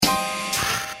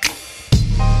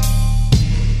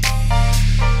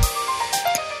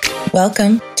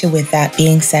Welcome to With That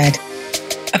Being Said,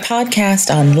 a podcast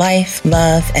on life,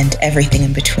 love, and everything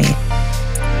in between.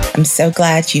 I'm so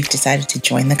glad you've decided to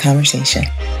join the conversation.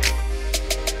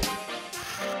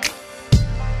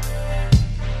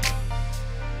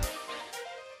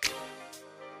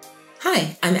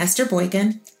 Hi, I'm Esther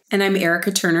Boykin. And I'm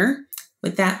Erica Turner.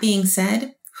 With that being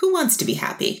said, who wants to be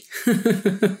happy?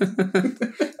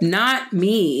 Not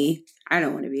me. I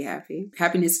don't want to be happy.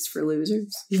 Happiness is for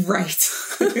losers. Right.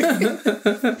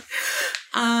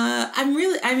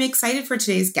 I'm excited for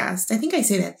today's guest. I think I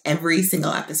say that every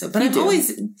single episode, but But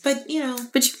you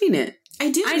mean it. I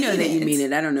do. I know that you mean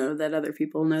it. I don't know that other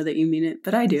people know that you mean it,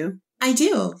 but I do. I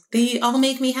do. They all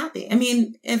make me happy. I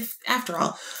mean, if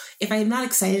I'm not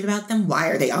excited about them, why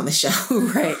are they on the show?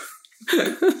 Right.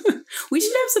 We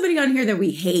should have somebody on here that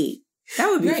we hate. That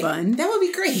would be fun. That would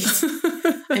be great.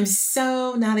 I'm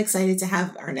so not excited to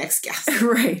have our next guest.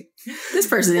 Right. This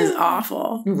person is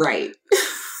awful. Right.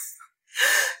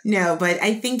 No, but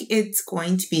I think it's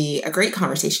going to be a great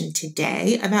conversation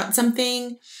today about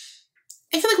something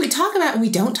I feel like we talk about and we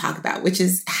don't talk about, which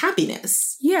is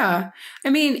happiness. Yeah. I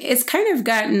mean, it's kind of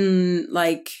gotten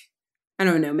like, I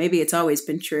don't know, maybe it's always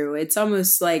been true. It's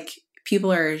almost like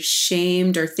people are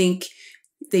ashamed or think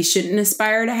they shouldn't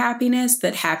aspire to happiness,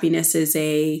 that happiness is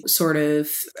a sort of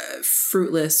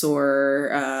fruitless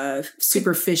or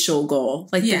superficial goal.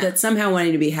 Like that somehow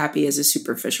wanting to be happy is a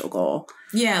superficial goal.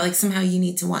 Yeah, like somehow you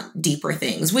need to want deeper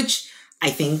things, which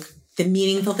I think the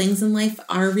meaningful things in life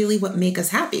are really what make us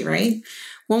happy, right?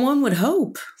 Well, one would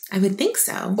hope. I would think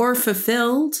so. Or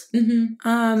fulfilled.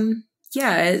 Mm-hmm.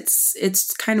 Yeah,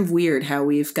 it's kind of weird how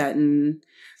we've gotten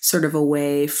sort of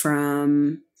away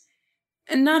from...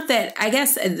 And not that, I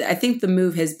think the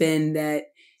move has been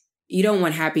that you don't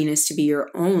want happiness to be your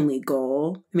only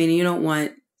goal. I mean, you don't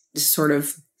want to sort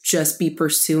of just be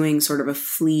pursuing sort of a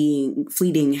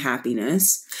fleeting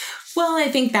happiness. Well, I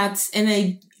think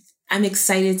I'm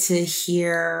excited to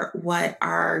hear what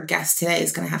our guest today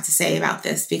is going to have to say about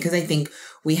this, because I think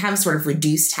we have sort of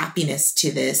reduced happiness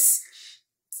to this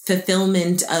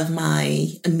fulfillment of my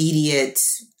immediate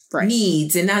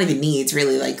needs, and not even needs,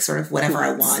 really, like sort of whatever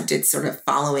I want. It's sort of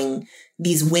following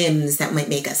these whims that might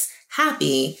make us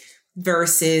happy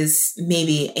versus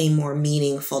maybe a more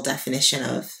meaningful definition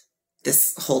of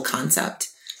this whole concept.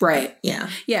 Right. Yeah.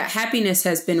 Yeah. Happiness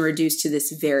has been reduced to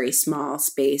this very small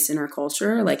space in our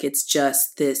culture. Like it's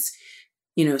just this,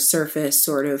 surface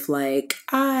sort of like,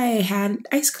 I had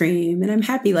ice cream and I'm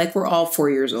happy. Like we're all 4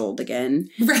 years old again.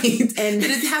 Right. And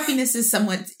happiness is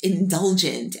somewhat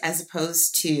indulgent as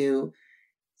opposed to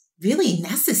really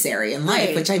necessary in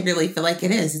life, which I really feel like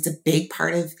it is. It's a big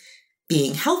part of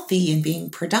being healthy and being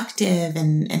productive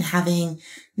and having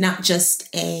not just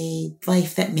a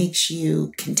life that makes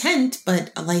you content,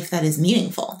 but a life that is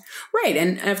meaningful. Right.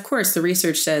 And of course, the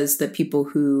research says that people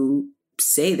who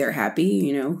say they're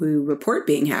happy, who report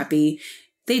being happy,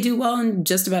 they do well in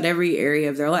just about every area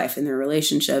of their life, in their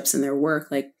relationships and their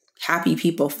work. Like happy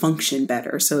people function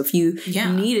better. So if you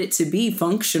need it to be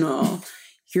functional,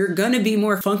 you're going to be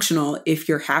more functional if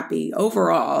you're happy.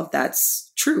 Overall,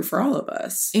 that's true for all of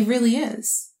us. It really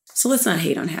is. So let's not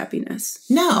hate on happiness.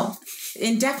 No,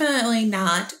 and definitely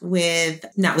not with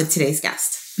today's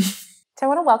guest. So I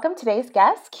want to welcome today's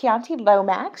guest, Keonti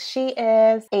Lomax. She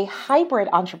is a hybrid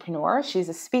entrepreneur. She's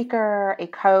a speaker, a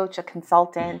coach, a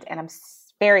consultant, and I'm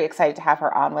very excited to have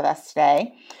her on with us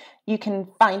today. You can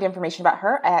find information about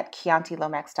her at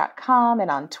KeontiLomax.com and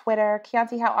on Twitter.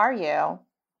 Keonti, how are you?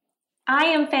 I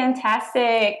am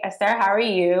fantastic. Esther, how are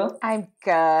you? I'm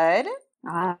good.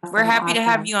 Awesome, We're happy to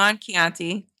have you on,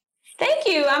 Keonti. Thank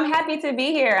you. I'm happy to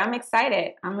be here. I'm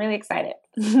excited. I'm really excited.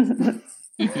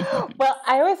 Well,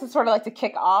 I always sort of like to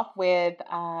kick off with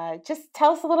just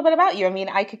tell us a little bit about you. I mean,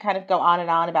 I could kind of go on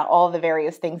and on about all the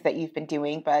various things that you've been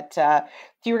doing, but if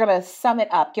you were going to sum it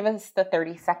up, give us the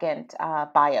 30-second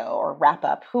bio or wrap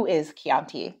up. Who is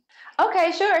Keonti?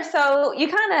 Okay, sure. So you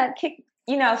kind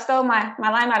of stole my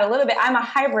limelight a little bit. I'm a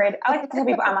hybrid. I like to tell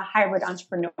people I'm a hybrid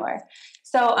entrepreneur.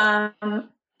 So,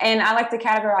 and I like to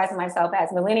categorize myself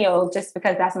as millennial just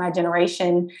because that's my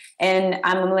generation. And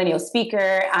I'm a millennial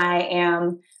speaker.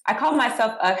 I call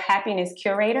myself a happiness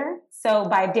curator. So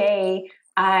by day,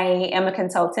 I am a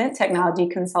consultant, technology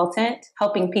consultant,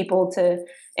 helping people to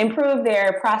improve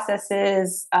their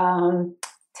processes,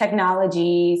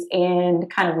 technologies, and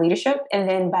kind of leadership. And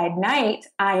then by night,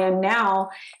 I am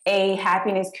now a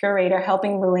happiness curator,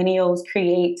 helping millennials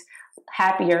create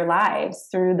happier lives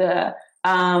through the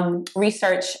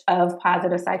research of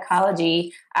positive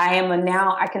psychology.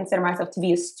 I consider myself to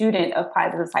be a student of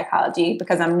positive psychology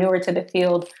because I'm newer to the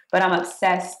field, but I'm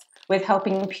obsessed with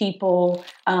helping people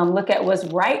look at what's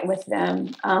right with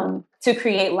them to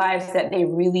create lives that they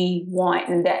really want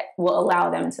and that will allow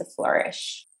them to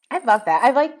flourish. I love that.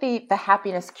 I like the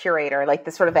happiness curator, like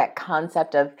the sort of that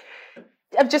concept of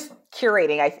just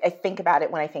curating. I think about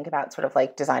it when I think about sort of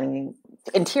like designing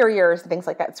interiors and things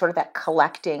like that, sort of that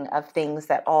collecting of things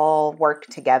that all work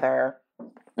together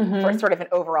for sort of an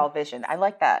overall vision. I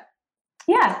like that.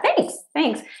 Yeah,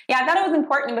 thanks. Yeah, I thought it was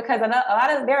important because there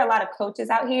are a lot of coaches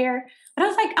out here, but I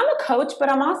was like, I'm a coach, but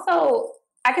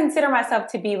I consider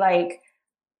myself to be like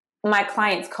my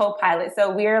client's co-pilot.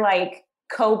 So we're like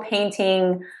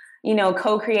co-painting,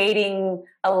 co-creating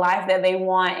a life that they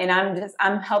want. And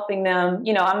I'm helping them,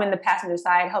 I'm in the passenger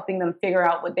side, helping them figure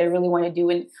out what they really want to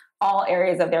do in all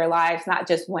areas of their lives, not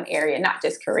just one area, not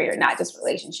just career, not just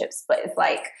relationships, but it's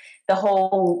like the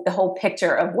whole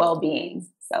picture of well-being.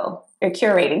 So they're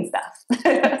curating stuff.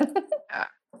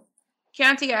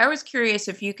 Chianti, I was curious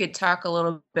if you could talk a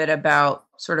little bit about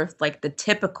sort of like the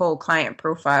typical client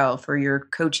profile for your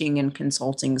coaching and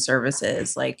consulting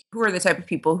services. Like, who are the type of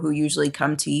people who usually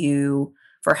come to you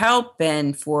for help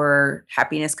and for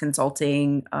happiness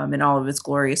consulting in all of its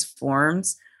glorious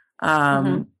forms?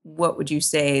 What would you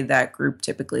say that group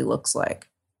typically looks like?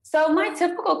 So my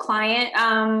typical client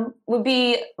would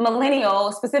be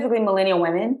specifically millennial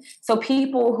women. So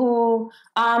people who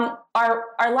are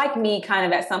like me kind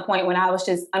of at some point when I was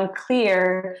just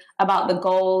unclear about the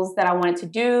goals that I wanted to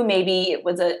do. Maybe it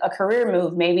was a career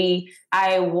move. Maybe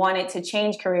I wanted to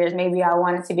change careers. Maybe I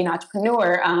wanted to be an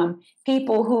entrepreneur.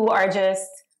 People who are just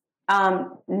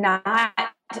not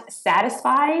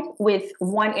satisfied with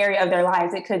one area of their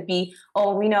lives. It could be,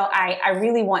 I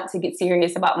really want to get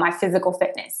serious about my physical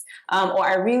fitness, or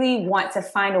I really want to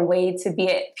find a way to be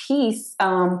at peace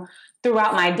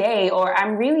throughout my day, or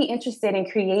I'm really interested in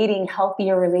creating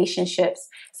healthier relationships.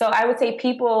 So I would say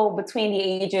people between the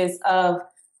ages of,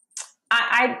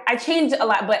 I changed a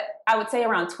lot, but I would say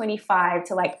around 25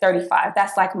 to like 35.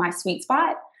 That's like my sweet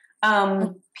spot.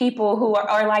 People who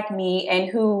are like me and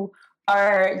who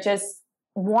are just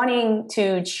wanting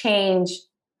to change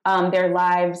their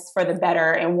lives for the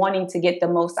better and wanting to get the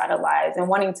most out of lives and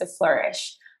wanting to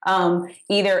flourish,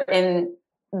 either in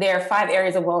their 5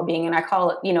 areas of well-being. And I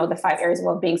call it, the 5 areas of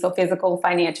well-being. So physical,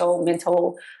 financial,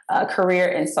 mental, career,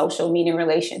 and social, meaning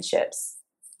relationships.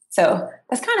 So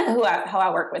that's kind of how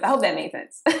I work with. I hope that made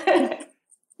sense.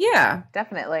 Yeah,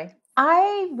 definitely.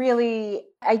 I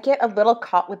get a little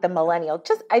caught with the millennial,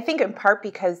 I think in part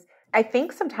because I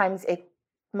think sometimes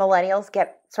millennials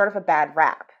get sort of a bad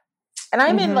rap. And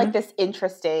I'm in like this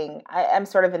interesting, I'm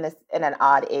sort of in an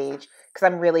odd age because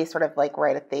I'm really sort of like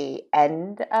right at the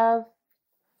end of,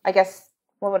 I guess,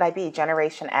 what would I be?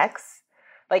 Generation X?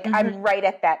 Like I'm right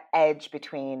at that edge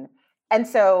between. And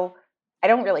so I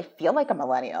don't really feel like a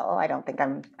millennial. I don't think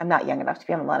I'm not young enough to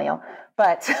be a millennial,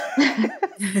 but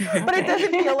but it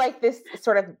doesn't feel like this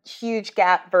sort of huge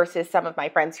gap versus some of my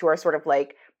friends who are sort of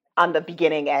like on the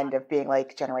beginning end of being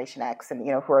like Generation X and,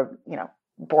 who are,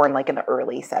 born like in the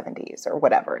early 70s or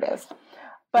whatever it is.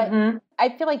 But I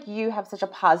feel like you have such a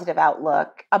positive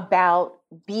outlook about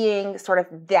being sort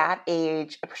of that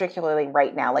age, particularly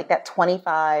right now, like that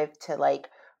 25 to like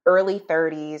early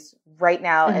 30s right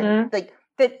now. And like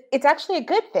that it's actually a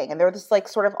good thing. And there are just like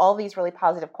sort of all these really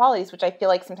positive qualities, which I feel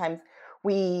like sometimes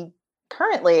we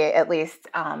currently, at least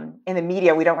in the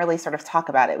media, we don't really sort of talk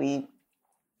about it.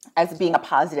 As being a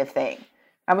positive thing.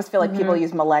 I almost feel like people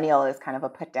use millennial as kind of a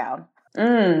put down.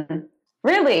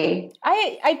 Really?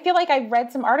 I feel like I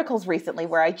read some articles recently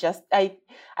where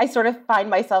I sort of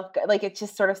find myself like, it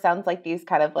just sort of sounds like these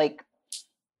kind of like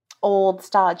old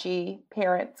stodgy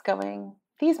parents going,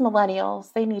 these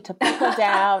millennials, they need to buckle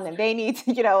down and they need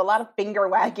to, a lot of finger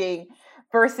wagging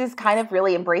versus kind of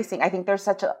really embracing. I think there's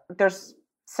such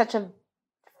a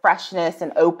freshness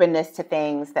and openness to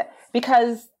things that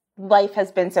because life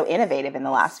has been so innovative in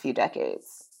the last few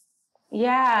decades.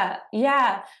 Yeah.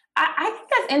 I think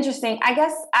that's interesting. I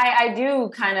guess I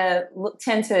do kind of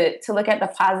tend to look at the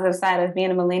positive side of being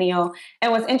a millennial.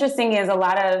 And what's interesting is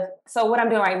so what I'm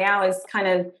doing right now is kind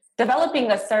of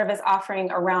developing a service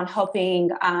offering around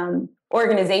helping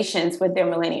organizations with their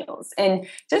millennials and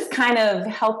just kind of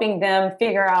helping them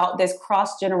figure out this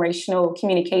cross-generational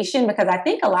communication, because I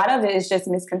think a lot of it is just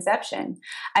misconception.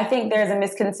 I think there's a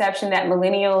misconception that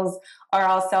millennials are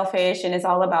all selfish and it's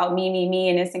all about me,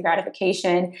 and instant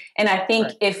gratification. And I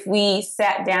think if we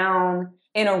sat down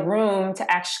in a room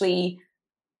to actually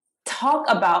talk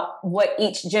about what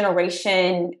each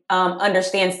generation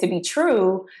understands to be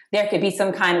true, there could be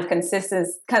some kind of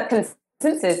consensus,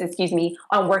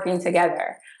 on working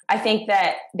together. I think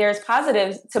that there's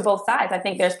positives to both sides. I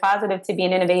think there's positive to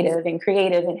being innovative and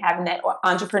creative and having that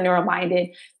entrepreneurial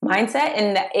minded mindset,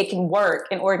 and that it can work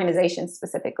in organizations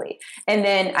specifically. And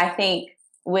then I think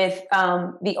with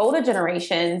the older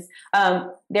generations,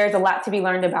 there's a lot to be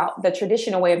learned about the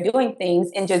traditional way of doing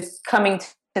things and just coming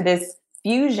to this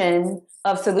fusion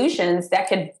of solutions that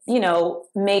could,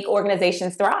 make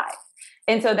organizations thrive.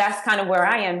 And so that's kind of where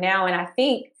I am now. And I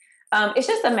think it's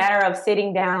just a matter of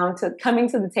sitting down to coming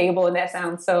to the table. And that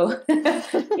sounds so,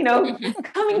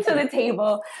 coming to the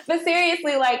table, but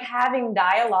seriously, like having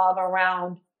dialogue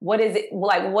around what is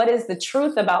the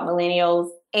truth about millennials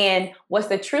and what's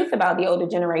the truth about the older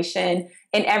generation,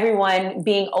 and everyone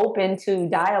being open to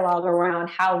dialogue around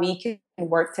how we can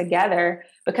work together,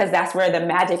 because that's where the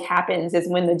magic happens, is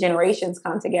when the generations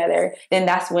come together. Then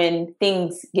that's when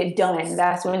things get done.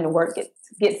 That's when the work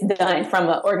gets done from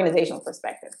an organizational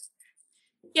perspective.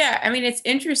 Yeah, I mean, it's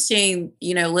interesting,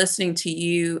 listening to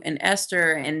you and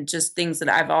Esther, and just things that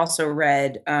I've also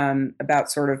read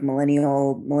about sort of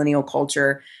millennial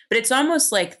culture. But it's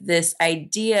almost like this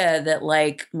idea that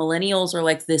like millennials are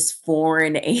like this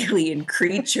foreign alien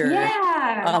creature.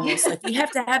 Yeah. Almost like we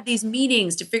have to have these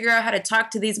meetings to figure out how to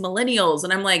talk to these millennials.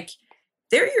 And I'm like,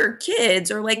 they're your kids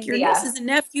or like your nieces and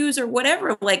nephews or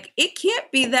whatever. Like, it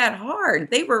can't be that hard.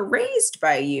 They were raised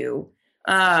by you.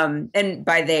 And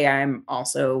by they, I'm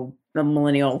also a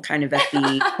millennial, kind of at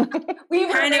the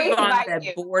kind of on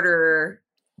the border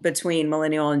between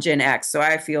millennial and Gen X. So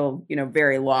I feel,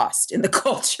 very lost in the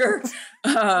culture.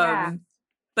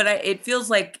 But it feels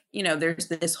like, there's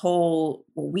this whole,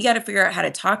 we got to figure out how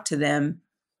to talk to them.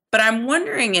 But I'm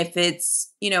wondering if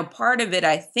it's, part of it,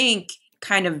 I think,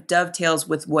 kind of dovetails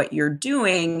with what you're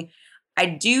doing. I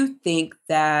do think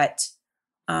that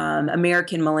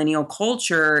American millennial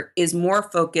culture is more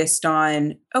focused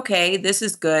on, okay, this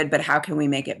is good, but how can we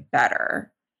make it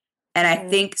better? And I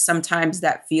think sometimes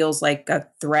that feels like a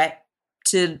threat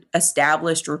to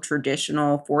established or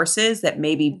traditional forces that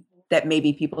maybe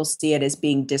people see it as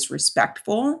being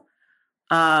disrespectful,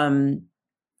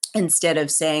 instead of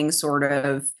saying sort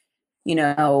of,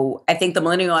 I think the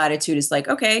millennial attitude is like,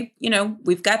 okay,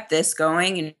 we've got this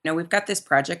going, we've got this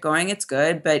project going, it's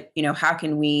good, but, how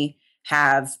can we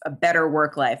have a better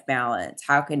work-life balance?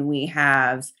 How can we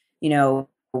have,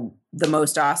 the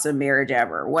most awesome marriage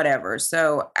ever, whatever.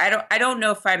 So I don't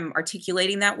know if I'm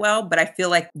articulating that well, but I feel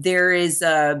like there is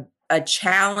a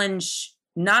challenge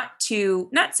not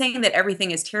saying that everything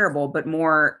is terrible, but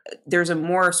there's a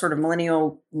more sort of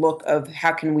millennial look of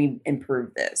how can we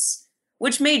improve this,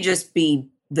 which may just be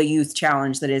the youth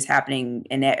challenge that is happening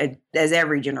as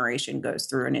every generation goes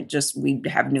through, and we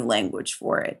have new language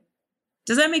for it.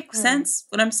 Does that make sense?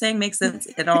 What I'm saying makes sense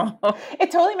at all?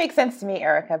 It totally makes sense to me,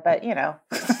 Erica, but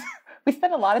we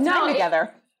spend a lot of time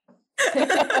together.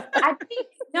 I think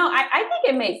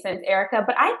it makes sense, Erica,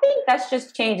 but I think that's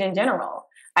just change in general.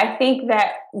 I think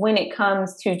that when it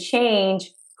comes to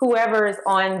change, whoever's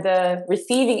on the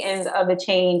receiving end of the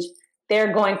change,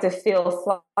 they're going to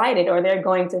feel slighted, or they're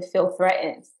going to feel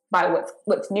threatened by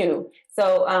what's new.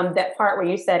 So that part where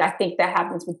you said, I think that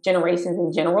happens with generations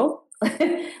in general.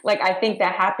 Like, I think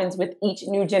that happens with each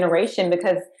new generation,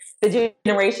 because the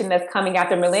generation that's coming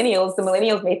after millennials, the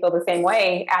millennials may feel the same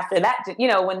way after that.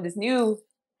 When this new,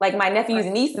 like my nephews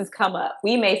and nieces come up,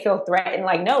 we may feel threatened,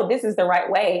 like, no, this is the right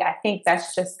way. I think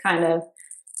that's just kind of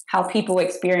how people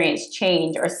experience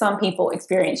change, or some people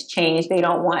experience change. They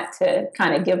don't want to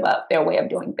kind of give up their way of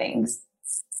doing things.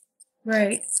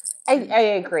 Right. I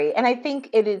agree. And I think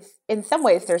it is, in some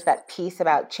ways, there's that piece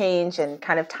about change and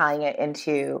kind of tying it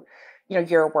into,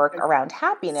 your work around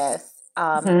happiness.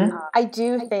 I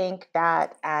do think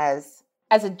that as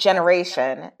a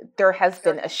generation, there has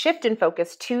been a shift in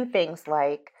focus to things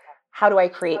like, how do I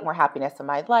create more happiness in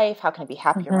my life? How can I be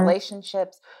happy in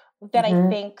relationships? That I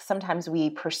think sometimes we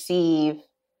perceive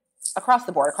across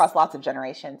the board, across lots of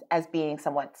generations, as being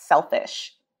somewhat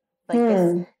selfish.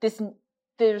 Like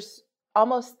there's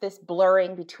almost this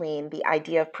blurring between the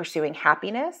idea of pursuing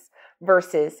happiness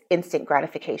versus instant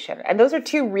gratification. And those are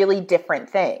two really different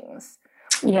things.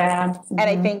 Yeah. And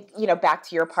I think, back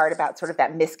to your part about sort of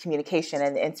that miscommunication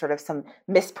and sort of some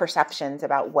misperceptions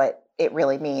about what it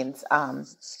really means.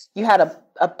 You had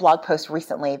a blog post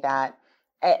recently that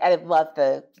I love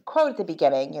the quote at the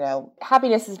beginning,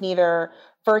 happiness is neither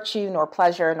virtue nor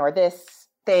pleasure nor this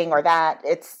thing or that.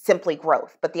 It's simply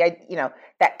growth. But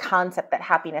that concept that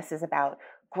happiness is about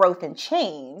growth and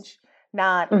change,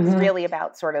 not really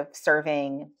about sort of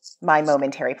serving my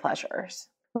momentary pleasures.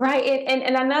 Right. And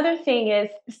another thing is,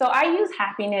 so I use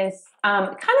happiness kind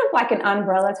of like an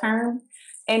umbrella term.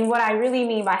 And what I really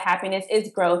mean by happiness is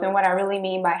growth. And what I really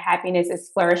mean by happiness is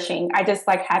flourishing. I just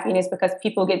like happiness because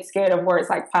people get scared of words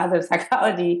like positive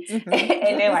psychology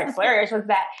and they're like, flourish, what's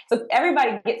that? So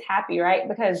everybody gets happy, right?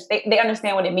 Because they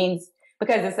understand what it means,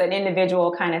 because it's an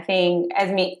individual kind of thing.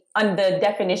 As me, on the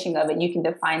definition of it, you can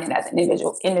define it as an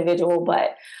individual.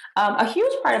 But a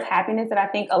huge part of happiness that I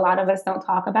think a lot of us don't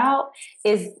talk about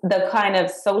is the kind of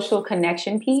social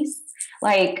connection piece.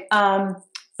 Like,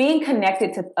 being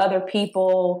connected to other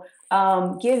people,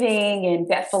 giving and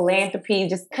that philanthropy,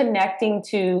 just connecting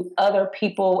to other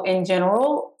people in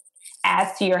general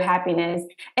adds to your happiness.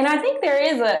 And I think there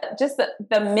is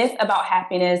the myth about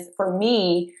happiness for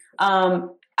me,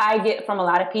 I get from a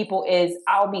lot of people is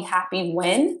I'll be happy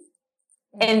when,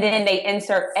 and then they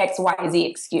insert XYZ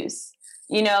excuse.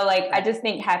 You know, like I just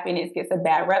think happiness gets a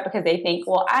bad rep because they think,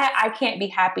 well, I can't be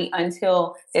happy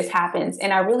until this happens.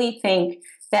 And I really think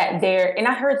that and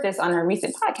I heard this on a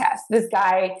recent podcast, this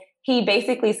guy, he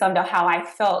basically summed up how I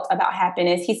felt about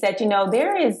happiness. He said,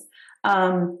 there is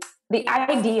the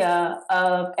idea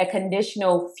of a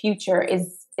conditional future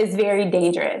is very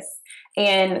dangerous.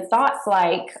 And thoughts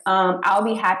like, I'll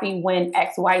be happy when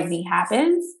XYZ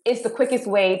happens is the quickest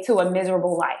way to a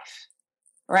miserable life,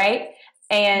 right?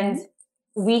 And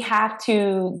we have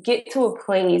to get to a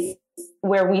place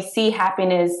where we see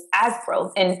happiness as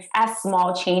growth and as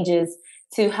small changes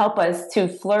to help us to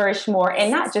flourish more,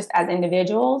 and not just as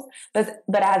individuals, but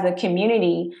as a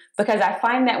community. Because I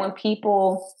find that when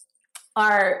people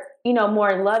are,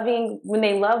 more loving, when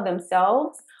they love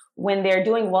themselves, when they're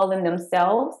doing well in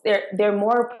themselves, they're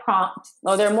more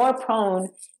prone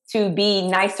to be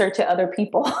nicer to other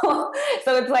people.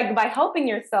 So it's like by helping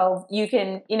yourself, you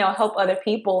can, help other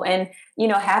people, and,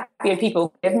 happier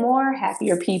people give more,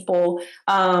 happier people,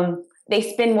 they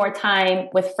spend more time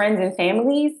with friends and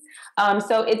families.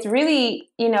 So it's really,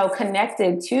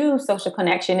 connected to social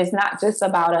connection. It's not just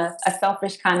about a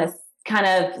selfish kind of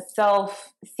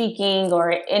self-seeking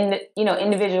or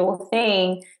individual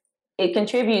thing. It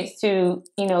contributes to,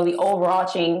 the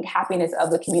overarching happiness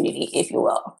of the community, if you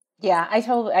will. Yeah,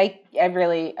 I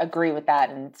really agree with that.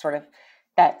 And sort of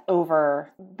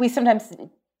we sometimes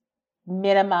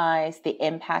minimize the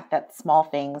impact that small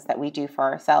things that we do for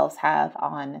ourselves have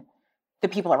on the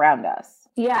people around us.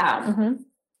 Yeah. Mm-hmm.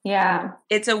 Yeah.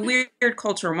 It's a weird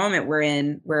cultural moment we're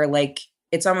in where like,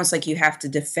 it's almost like you have to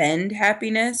defend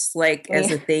happiness, like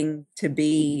as a thing to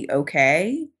be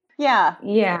okay. Yeah.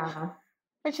 Yeah.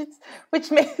 Which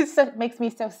makes me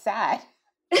so sad.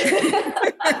 When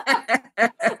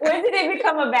did it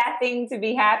become a bad thing to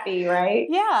be happy, right?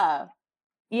 Yeah.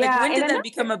 Yeah. Like when did that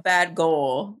become a bad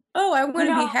goal? Oh, I want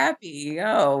to be happy.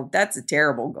 Oh, that's a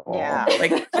terrible goal. Yeah.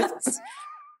 Like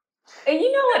and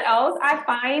you know what else I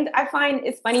find? I find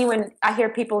it's funny when I hear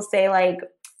people say, like,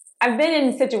 I've been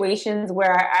in situations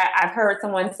where I've heard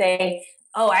someone say,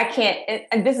 oh, I can't,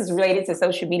 and this is related to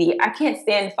social media, I can't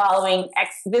stand following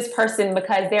this person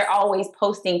because they're always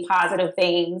posting positive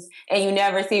things and you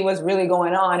never see what's really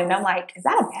going on. And I'm like, is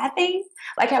that a bad thing?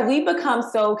 Like, have we become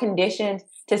so conditioned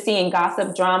to seeing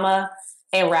gossip, drama,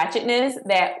 and ratchetness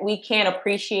that we can't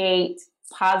appreciate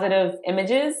positive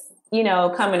images,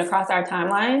 coming across our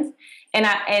timelines?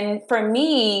 And for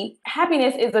me,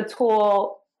 happiness is a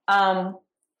tool, and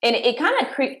it kind of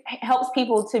helps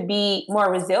people to be more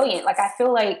resilient. Like, I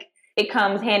feel like it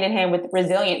comes hand in hand with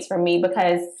resilience for me,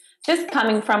 because just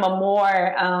coming from a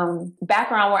more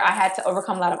background where I had to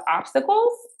overcome a lot of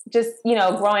obstacles, just,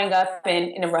 growing up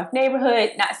in a rough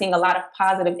neighborhood, not seeing a lot of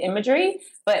positive imagery,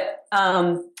 but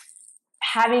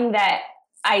having that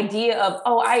idea of,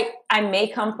 oh, I may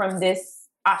come from this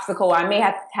obstacle, I may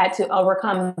have had to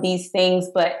overcome these things,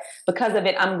 but because of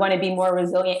it, I'm going to be more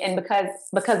resilient. And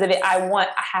because of it, I want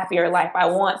a happier life. I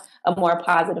want a more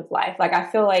positive life. Like,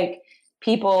 I feel like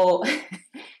people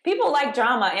like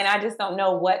drama, and I just don't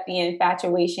know what the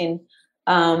infatuation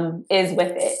is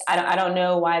with it. I don't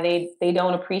know why they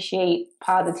don't appreciate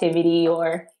positivity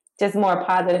or just more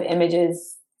positive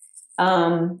images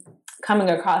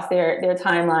coming across their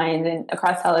timelines and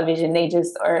across television. They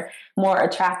just are more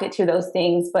attracted to those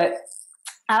things. But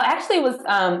I actually was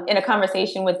in a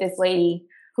conversation with this lady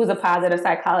who's a positive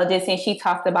psychologist, and she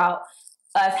talked about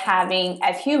us having,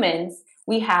 as humans,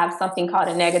 we have something called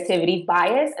a negativity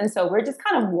bias. And so we're just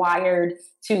kind of wired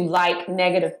to like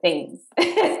negative things.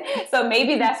 So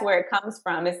maybe that's where it comes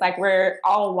from. It's like we're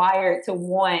all wired to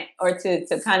want or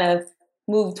to kind of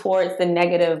move towards the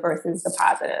negative versus the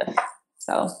positive.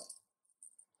 So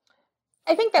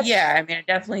I think that's... Yeah, I mean, I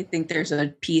definitely think there's a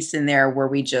piece in there where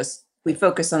we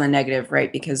focus on the negative,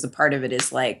 right? Because the part of it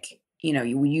is like,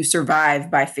 you survive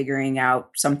by figuring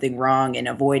out something wrong and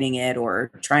avoiding it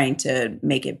or trying to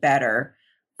make it better.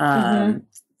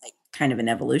 like kind of an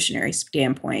evolutionary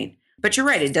standpoint. But you're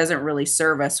right, it doesn't really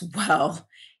serve us well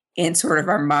in sort of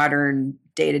our modern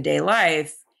day-to-day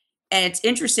life. And it's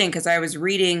interesting because I was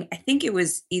reading, I think it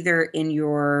was either in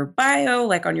your bio,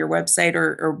 like on your website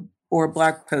or a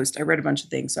blog post. I read a bunch of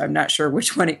things, so I'm not sure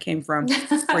which one it came from,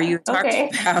 where you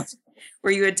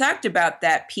had talked about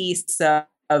that piece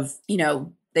of, you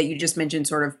know, that you just mentioned,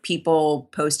 sort of people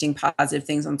posting positive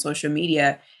things on social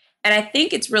media. And I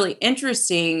think it's really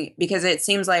interesting because it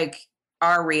seems like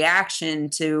our reaction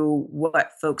to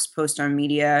what folks post on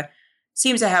media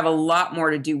seems to have a lot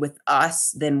more to do with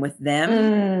us than with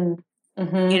them.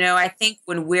 You know, I think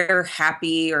when we're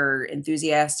happy or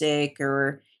enthusiastic,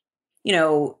 or, you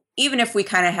know, even if we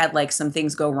kind of had like some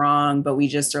things go wrong, but we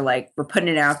just are like, we're putting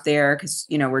it out there because,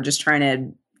 you know, we're just trying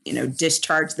to, you know,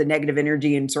 discharge the negative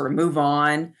energy and sort of move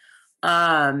on.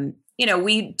 You know,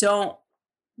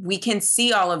 we can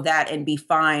see all of that and be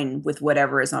fine with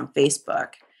whatever is on Facebook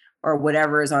or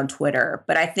whatever is on Twitter.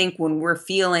 But I think when we're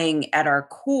feeling at our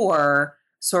core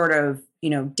sort of,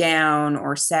 you know, down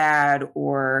or sad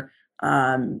or,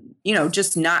 you know,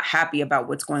 just not happy about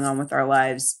what's going on with our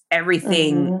lives,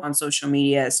 everything on social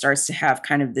media starts to have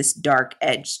kind of this dark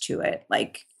edge to it.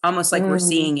 Like almost like we're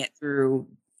seeing it through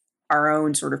our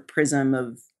own sort of prism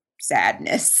of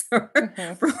sadness, for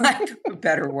lack of a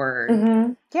better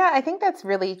word. Yeah, I think that's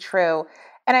really true.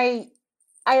 And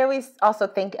I always also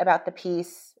think about the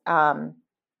piece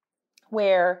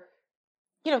where,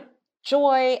 you know,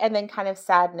 joy and then kind of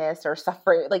sadness or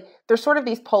suffering, like there's sort of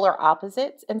these polar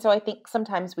opposites. And so I think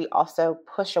sometimes we also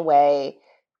push away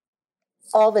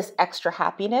all this extra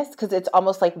happiness because it's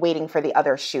almost like waiting for the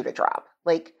other shoe to drop.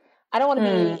 Like, I don't want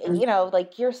to be, you know,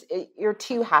 like you're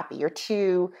too happy.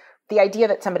 The idea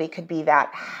that somebody could be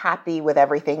that happy with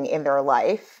everything in their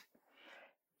life.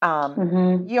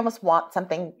 You almost want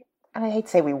something, and I hate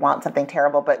to say we want something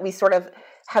terrible, but we sort of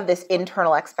have this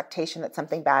internal expectation that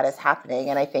something bad is happening.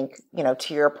 And I think, you know,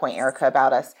 to your point, Erica,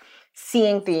 about us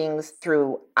seeing things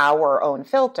through our own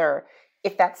filter,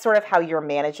 if that's sort of how you're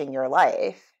managing your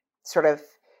life, sort of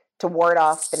to ward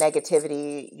off the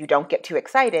negativity, you don't get too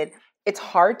excited, it's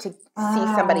hard to see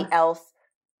somebody else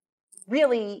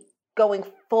really going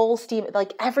full steam,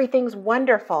 like everything's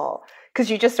wonderful. Because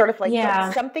you just sort of like,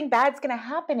 something bad's going to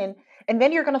happen and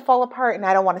then you're going to fall apart. And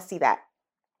I don't want to see that.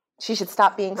 She should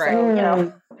stop being so, you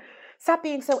know, stop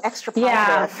being so extra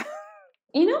positive.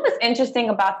 You know what's interesting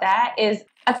about that is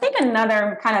I think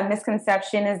another kind of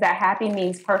misconception is that happy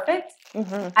means perfect.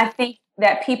 I think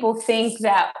that people think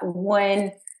that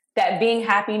that being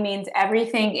happy means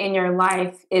everything in your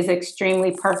life is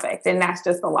extremely perfect. And that's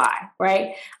just a lie,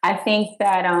 right? I think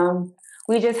that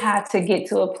we just have to get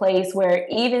to a place where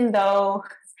even though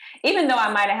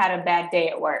I might have had a bad day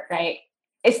at work, right?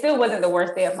 It still wasn't the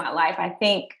worst day of my life. I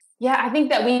think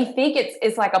that we think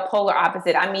it's like a polar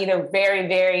opposite. I'm either very,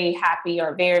 very happy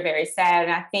or very, very sad.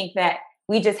 And I think that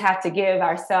we just have to give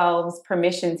ourselves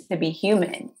permission to be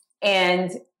human.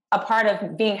 And a part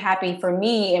of being happy for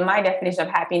me, and my definition of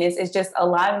happiness, is just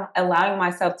allowing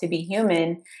myself to be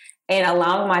human and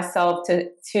allowing myself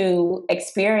to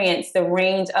experience the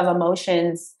range of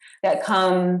emotions that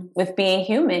come with being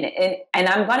human. And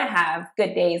I'm going to have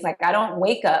good days. Like I don't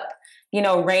wake up, you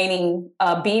know,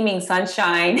 beaming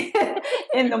sunshine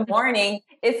in the morning.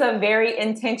 It's a very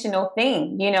intentional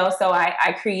thing, you know, so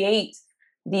I create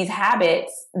these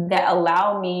habits that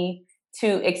allow me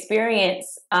to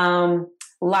experience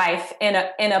life in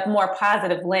a more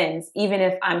positive lens, even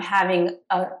if I'm having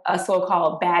a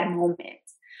so-called bad moment.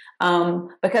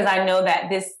 Because I know that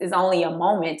this is only a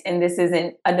moment and this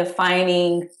isn't a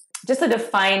defining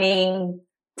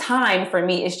time for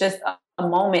me. It's just a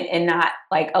moment and not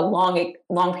like a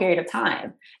long period of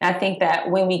time. And I think that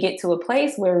when we get to a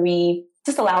place where we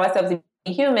just allow ourselves to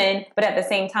be human, but at the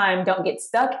same time don't get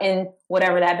stuck in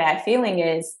whatever that bad feeling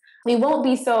is, we won't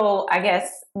be so, I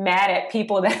guess, mad at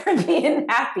people that are being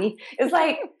happy. It's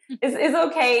like, it's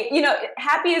okay. You know,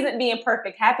 happy isn't being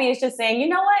perfect. Happy is just saying, you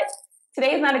know what,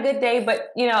 today's not a good day, but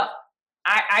you know,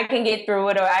 I can get through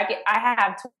it, or I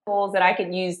have tools that I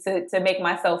can use to make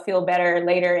myself feel better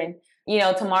later. And, you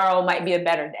know, tomorrow might be a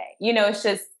better day. You know, it's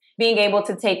just being able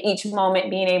to take each moment,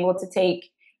 being able to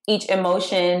take each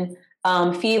emotion,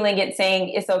 feeling it, saying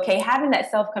it's okay, having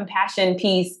that self-compassion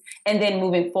piece, and then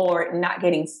moving forward and not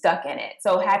getting stuck in it.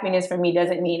 So happiness for me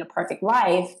doesn't mean a perfect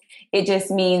life. It just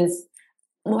means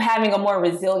having a more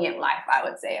resilient life, I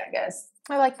would say, I guess.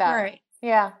 I like that. All right.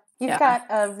 Yeah. You've got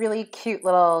a really cute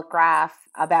little graph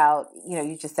about, you know,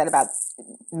 you just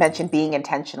mentioned being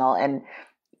intentional, and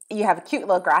you have a cute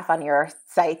little graph on your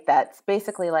site that's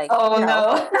basically like,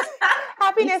 no,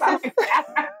 happiness is,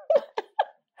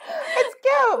 it's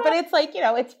No, but it's like,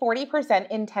 it's 40%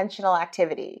 intentional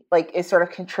activity, like it sort of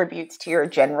contributes to your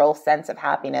general sense of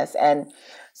happiness. And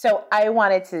so I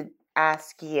wanted to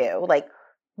ask you, like,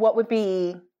 what would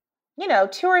be,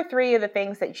 2 or 3 of the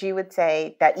things that you would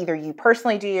say that either you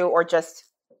personally do or just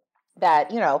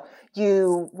that,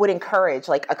 you would encourage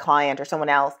like a client or someone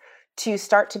else to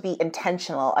start to be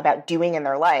intentional about doing in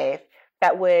their life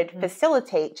that would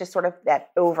facilitate just sort of that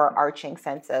overarching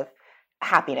sense of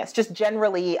happiness, just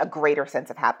generally a greater sense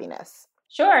of happiness?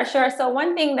 Sure. So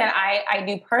one thing that I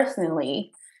do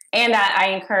personally and that I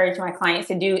encourage my clients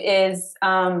to do is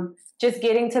just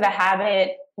getting into the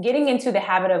habit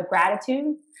of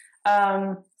gratitude.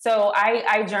 So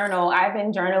I journal. I've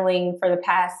been journaling for the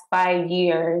past 5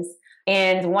 years.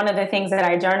 And one of the things that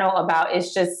I journal about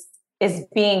is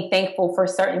being thankful for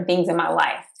certain things in my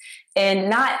life, and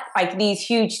not like these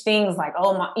huge things like,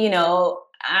 oh my,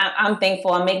 I'm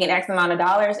thankful I'm making X amount of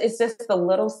dollars. It's just the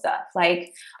little stuff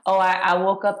like, oh, I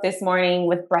woke up this morning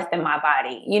with breath in my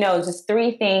body, just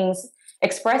 3 things,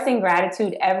 expressing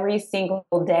gratitude every single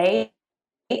day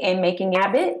and making a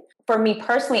habit. For me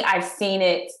personally, I've seen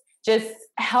it just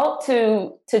help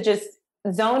to just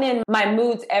zone in my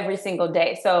moods every single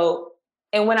day.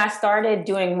 And when I started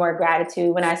doing more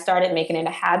gratitude, when I started making it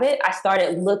a habit, I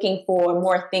started looking for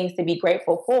more things to be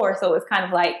grateful for. So it's kind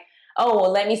of like, oh,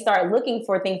 well, let me start looking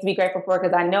for things to be grateful for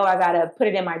because I know I got to put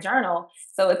it in my journal.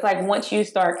 So it's like once you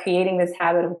start creating this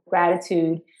habit of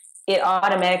gratitude, it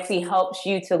automatically helps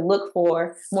you to look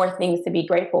for more things to be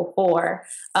grateful for.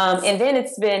 And then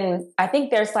I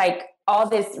think there's like all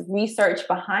this research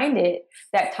behind it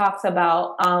that talks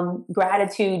about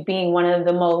gratitude being one of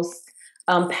the most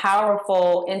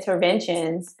powerful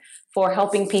interventions for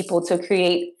helping people to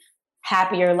create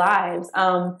happier lives.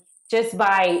 Just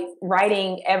by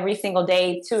writing every single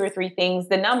day 2 or 3 things,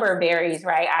 the number varies,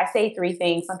 right? I say 3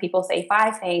 things, some people say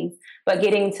 5 things, but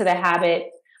getting to the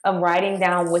habit of writing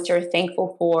down what you're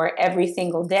thankful for every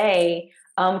single day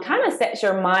kind of sets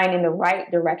your mind in the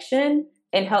right direction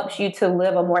and helps you to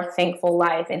live a more thankful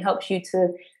life and helps you to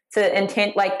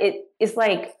intend, like it's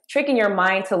like tricking your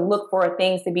mind to look for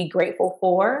things to be grateful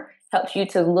for, helps you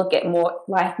to look at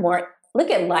life,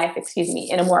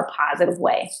 in a more positive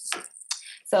way.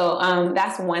 So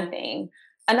that's one thing.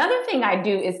 Another thing I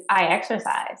do is I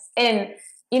exercise. And,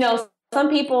 some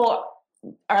people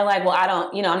are like, well, I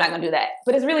don't, I'm not going to do that.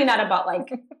 But it's really not about like,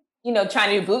 trying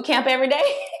to do boot camp every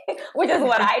day, which is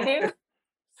what I do.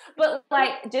 But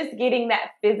like just getting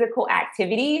that physical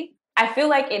activity, I feel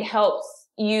like it helps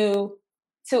you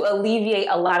to alleviate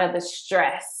a lot of the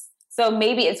stress. So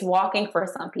maybe it's walking for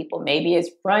some people. Maybe it's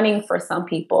running for some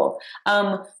people.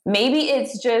 Maybe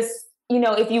it's just,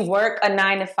 if you work a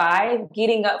 9 to 5,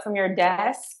 getting up from your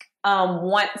desk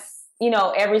once,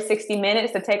 every 60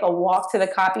 minutes to take a walk to the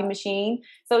copy machine.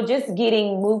 So just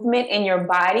getting movement in your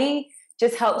body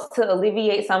just helps to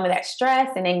alleviate some of that stress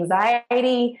and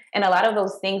anxiety and a lot of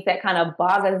those things that kind of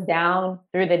bog us down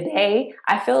through the day.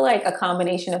 I feel like a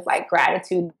combination of like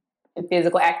gratitude and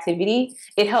physical activity,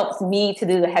 it helps me to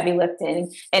do the heavy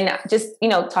lifting. And just,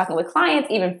 talking with clients,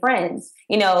 even friends,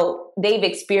 they've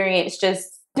experienced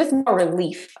just more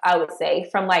relief, I would say,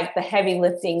 from like the heavy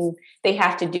lifting they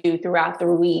have to do throughout the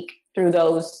week through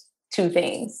those 2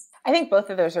 things. I think both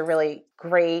of those are really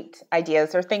great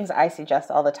ideas. They're things I suggest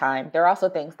all the time. They're also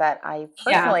things that I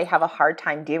personally have a hard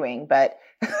time doing, but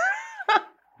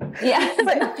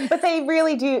but they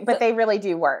really do. But they really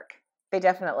do work. They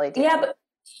definitely do.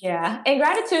 And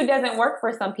gratitude doesn't work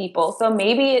for some people. So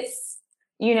maybe it's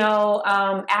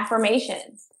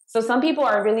affirmations. So some people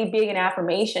are really big in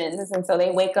affirmations, and so they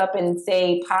wake up and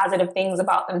say positive things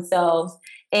about themselves,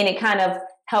 and it kind of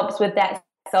helps with that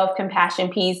self-compassion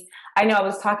piece. I know I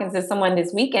was talking to someone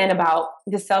this weekend about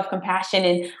the self-compassion,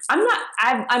 and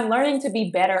I'm learning to be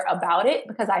better about it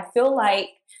because I feel like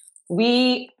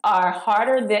we're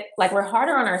harder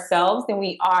on ourselves than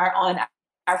we are on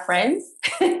our friends.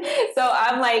 So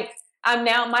I'm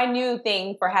now, my new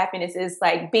thing for happiness is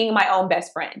like being my own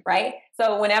best friend, right?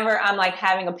 So whenever I'm like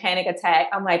having a panic attack,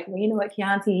 I'm like, well, you know what,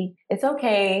 Chianti, it's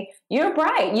okay. You're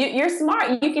bright. You're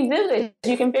smart. You can do this.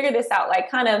 You can figure this out. Like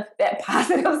kind of that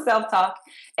positive self-talk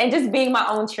and just being my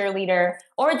own cheerleader,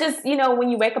 or just, when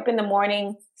you wake up in the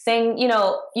morning saying, you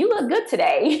look good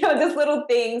today, just little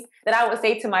things that I would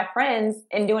say to my friends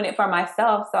and doing it for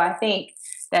myself. So I think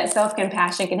that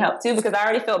self-compassion can help too, because I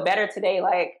already felt better today.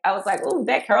 Like I was like, oh,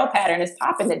 that curl pattern is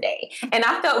popping today. And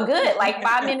I felt good like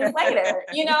 5 minutes later,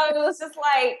 it was just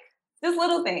like, just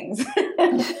little things.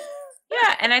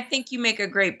 Yeah. And I think you make a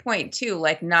great point too.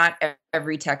 Like not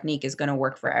every technique is going to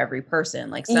work for every person.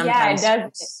 Like sometimes you're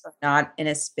not in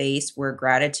a space where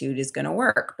gratitude is going to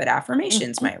work, but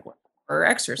affirmations might work. or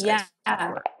exercise.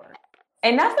 Yeah.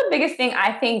 And that's the biggest thing.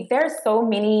 I think there's so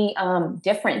many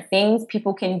different things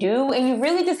people can do, and you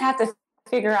really just have to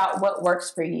figure out what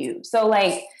works for you. So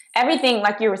like everything,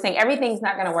 like you were saying, everything's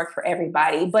not going to work for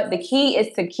everybody, but the key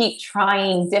is to keep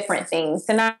trying different things,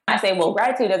 to not say, well,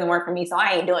 gratitude doesn't work for me, so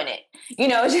I ain't doing it.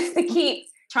 Just to keep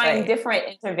trying different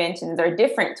interventions or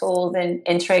different tools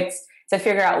and tricks to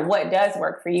figure out what does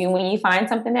work for you. When you find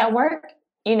something that works,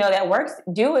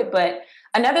 do it. But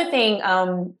another thing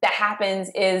that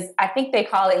happens is, I think they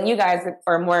call it, and you guys are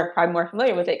probably more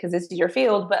familiar with it because this is your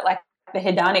field, but like the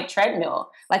hedonic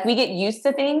treadmill. Like we get used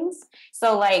to things.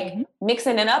 So like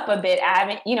mixing it up a bit,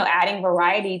 adding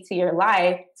variety to your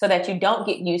life so that you don't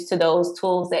get used to those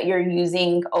tools that you're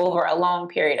using over a long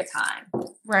period of time.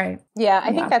 Right. Yeah,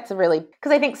 I think that's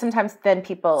because I think sometimes then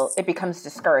it becomes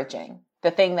discouraging.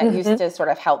 The thing that used to sort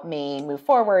of help me move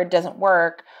forward doesn't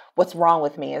work. What's wrong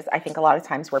with me is, I think, a lot of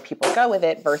times where people go with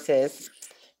it versus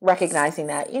recognizing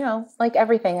that, like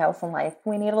everything else in life,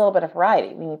 we need a little bit of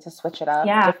variety. We need to switch it up.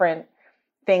 Yeah. Different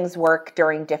things work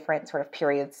during different sort of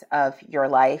periods of your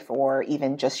life or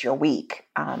even just your week.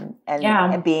 And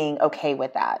being okay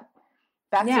with that.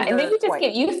 Back to and then you just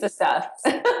get used to stuff.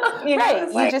 You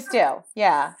just do.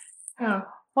 Yeah. Oh.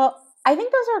 Well, I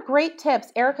think those are great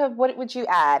tips. Erica, what would you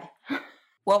add?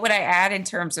 What would I add in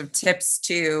terms of tips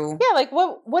to? Yeah, like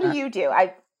what do you do?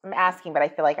 I'm asking, but I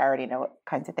feel like I already know what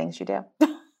kinds of things you do.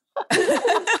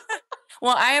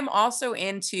 Well, I am also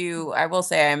I will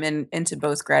say I'm into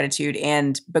both gratitude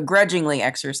and begrudgingly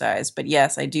exercise. But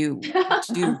yes, I do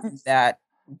that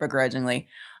begrudgingly.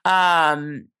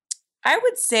 I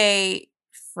would say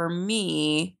for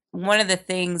me, one of the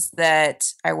things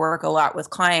that I work a lot with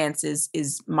clients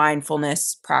is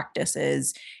mindfulness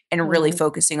practices and really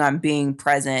focusing on being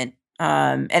present.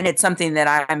 And it's something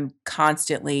that I'm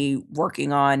constantly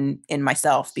working on in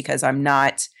myself because I'm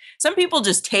not, some people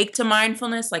just take to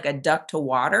mindfulness like a duck to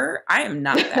water. I am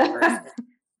not that person.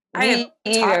 I have taught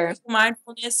people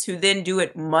mindfulness who then do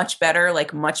it much better,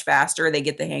 like much faster. They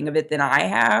get the hang of it than I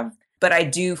have. But I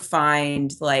do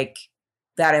find like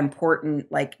that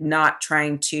important, like not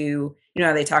trying to,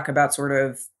 they talk about sort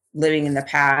of living in the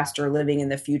past or living in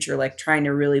the future, like trying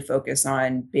to really focus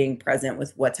on being present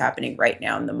with what's happening right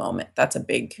now in the moment. That's a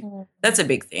big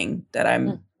thing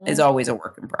that is always a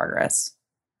work in progress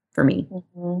for me.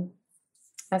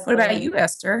 What about you,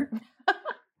 Esther?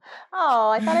 Oh,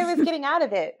 I thought I was getting out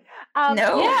of it.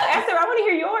 No. Yeah, Esther, I want to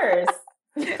hear yours.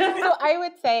 So I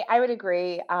would say, I would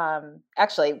agree,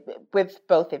 actually, with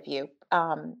both of you.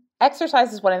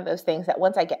 Exercise is one of those things that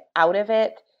once I get out of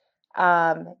it,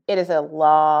 it is a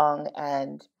long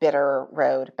and bitter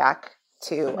road back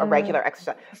to a regular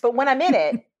exercise. But when I'm in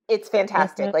it, it's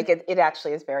fantastic. Like it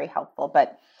actually is very helpful.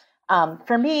 But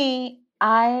for me,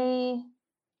 I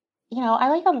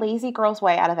like a lazy girl's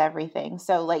way out of everything.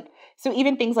 So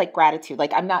even things like gratitude,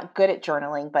 like I'm not good at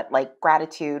journaling, but like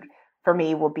gratitude for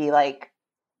me will be like,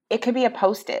 it could be a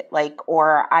Post-it,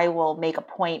 or I will make a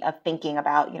point of thinking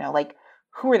about,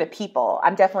 who are the people?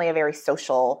 I'm definitely a very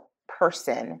social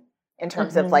person in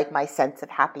terms of like my sense of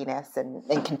happiness and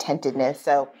contentedness.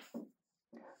 So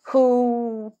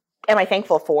who am I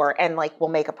thankful for? And like, we'll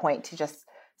make a point to just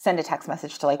send a text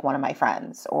message to like one of my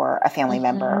friends or a family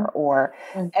member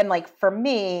and like for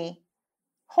me,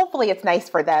 hopefully it's nice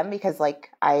for them because like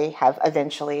I have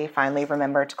eventually finally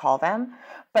remembered to call them.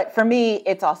 But for me,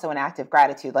 it's also an act of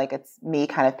gratitude. Like it's me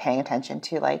kind of paying attention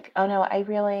to like, oh no, I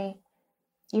really,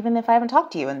 even if I haven't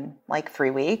talked to you in like 3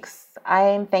 weeks,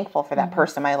 I'm thankful for that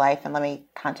person in my life and let me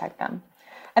contact them.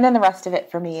 And then the rest of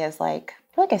it for me is like,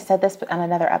 I feel like I said this on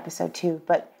another episode too,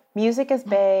 but music is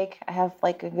big. I have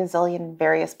like a gazillion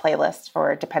various playlists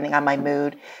for depending on my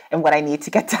mood and what I need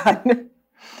to get done.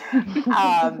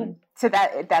 So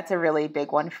that's a really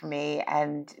big one for me.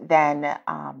 And then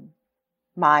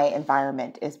my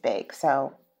environment is big.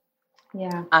 So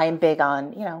yeah, I'm big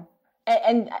on,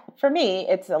 and for me,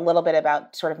 it's a little bit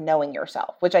about sort of knowing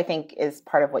yourself, which I think is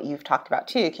part of what you've talked about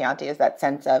too, Chianti, is that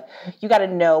sense of you got to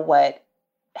know what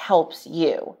helps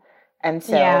you. And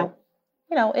so,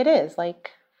 it is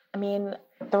like, I mean,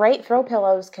 the right throw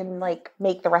pillows can like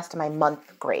make the rest of my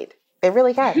month great. They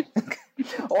really can.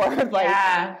 Or like,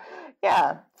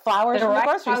 flowers from the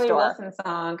grocery Charlie store. Wilson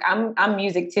song. I'm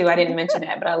music too. I didn't mention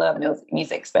that, but I love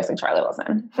music, especially Charlie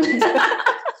Wilson.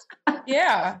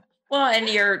 Yeah. Well, and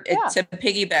to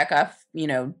piggyback off,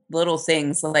 little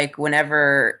things like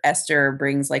whenever Esther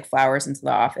brings like flowers into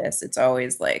the office, it's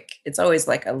always like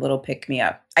a little pick me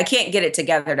up. I can't get it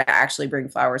together to actually bring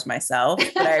flowers myself,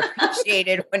 but I appreciate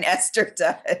it when Esther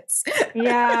does.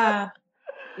 Yeah.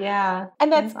 Yeah. And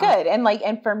that's good.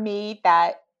 And for me,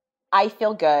 that I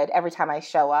feel good every time I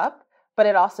show up, but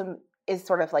it also is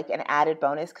sort of like an added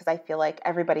bonus because I feel like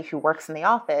everybody who works in the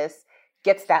office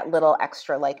gets that little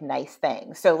extra like nice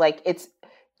thing. So like it's,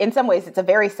 in some ways, it's a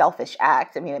very selfish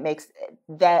act. I mean, it makes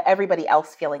that everybody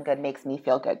else feeling good makes me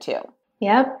feel good too.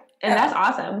 Yep. And that's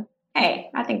awesome. Hey,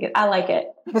 I like it.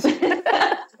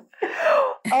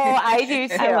 Oh, I do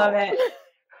too. I love it.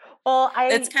 Well,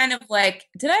 It's kind of like,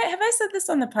 have I said this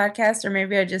on the podcast, or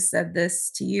maybe I just said this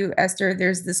to you, Esther?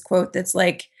 There's this quote that's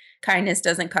like, kindness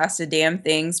doesn't cost a damn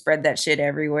thing. Spread that shit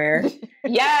everywhere.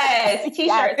 Yes.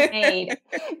 T-shirts made.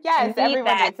 Yes,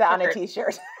 everyone needs that on a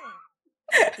t-shirt.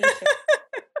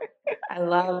 I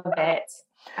love it.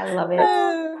 I love it.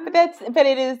 But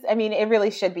it is, I mean, it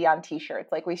really should be on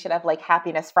t-shirts. Like we should have like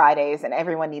Happiness Fridays and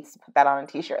everyone needs to put that on a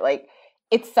t-shirt. Like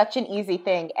it's such an easy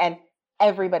thing and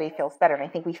everybody feels better. And I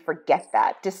think we forget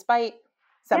that despite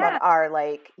some of our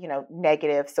like, you know,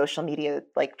 negative social media,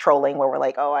 like trolling where we're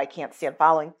like, oh, I can't stand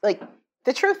following. Like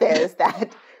the truth is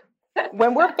that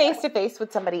when we're face to face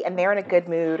with somebody and they're in a good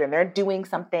mood and they're doing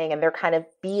something and they're kind of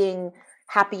being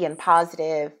happy and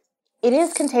positive, it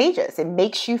is contagious. It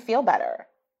makes you feel better.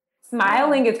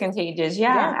 Smiling is contagious.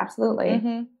 Yeah. Absolutely.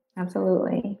 Mm-hmm.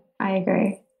 Absolutely. I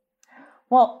agree.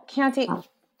 Well, Chianti,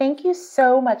 thank you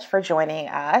so much for joining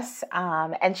us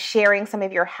and sharing some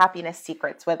of your happiness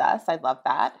secrets with us. I love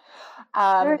that.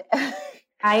 I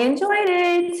enjoyed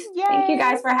it. Yay. Thank you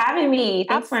guys for having me.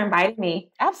 Thanks for inviting me.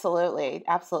 Absolutely.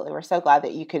 Absolutely. We're so glad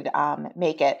that you could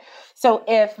make it. So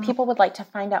if people would like to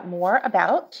find out more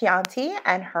about Chianti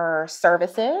and her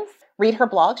services, read her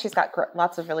blog. She's got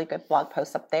lots of really good blog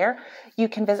posts up there. You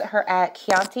can visit her at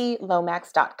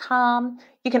ChiantiLomax.com.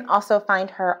 You can also find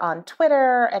her on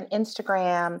Twitter and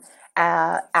Instagram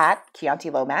at Chianti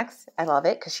Lomax. I love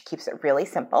it because she keeps it really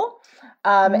simple.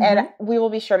 And we will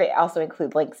be sure to also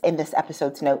include links in this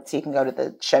episode's notes so you can go to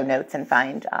the show notes and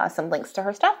find some links to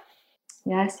her stuff.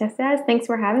 Yes. Thanks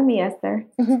for having me, Esther.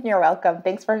 You're welcome.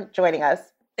 Thanks for joining us.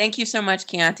 Thank you so much,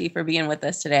 Chianti, for being with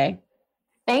us today.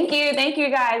 Thank you. Thank you,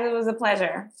 guys. It was a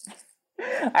pleasure.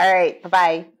 All right.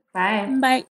 Bye-bye. Bye.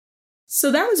 Bye.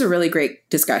 So that was a really great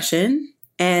discussion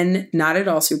and not at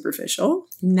all superficial.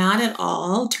 Not at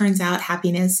all. Turns out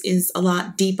happiness is a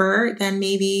lot deeper than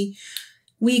maybe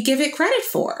we give it credit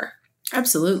for.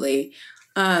 Absolutely.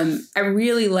 I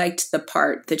really liked the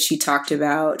part that she talked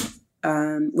about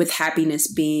with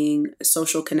happiness being a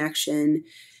social connection.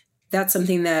 That's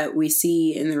something that we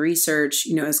see in the research,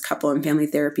 you know, as couple and family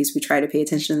therapies, we try to pay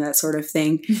attention to that sort of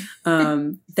thing,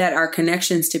 that our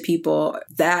connections to people,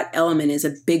 that element is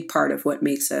a big part of what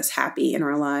makes us happy in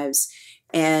our lives.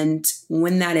 And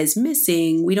when that is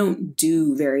missing, we don't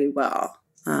do very well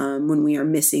when we are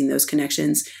missing those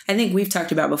connections. I think we've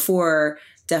talked about before,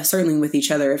 certainly with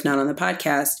each other, if not on the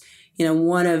podcast, you know,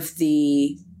 one of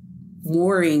the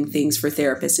worrying things for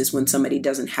therapists is when somebody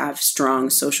doesn't have strong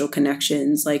social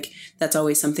connections. Like that's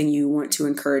always something you want to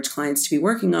encourage clients to be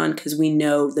working on because we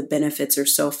know the benefits are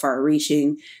so far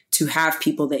reaching to have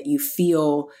people that you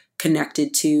feel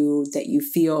connected to, that you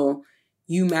feel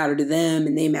you matter to them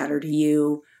and they matter to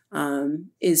you,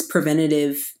 is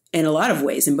preventative in a lot of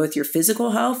ways in both your physical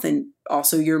health and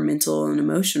also your mental and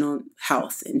emotional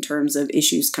health in terms of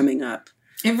issues coming up.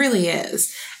 It really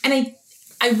is. And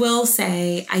I will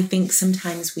say, I think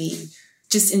sometimes we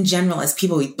just in general, as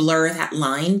people, we blur that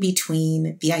line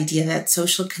between the idea that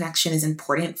social connection is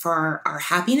important for our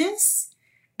happiness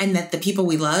and that the people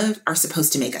we love are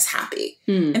supposed to make us happy.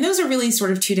 And those are really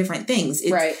sort of two different things.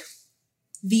 Right.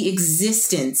 The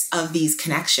existence of these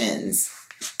connections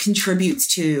contributes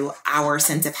to our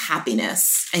sense of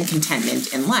happiness and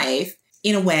contentment in life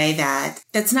in a way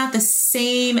that's not the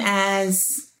same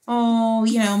as, oh,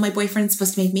 you know, my boyfriend's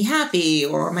supposed to make me happy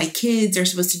or my kids are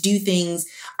supposed to do things,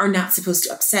 are not supposed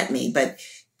to upset me. But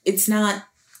it's not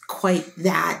quite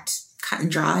that cut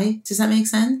and dry. Does that make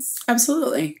sense?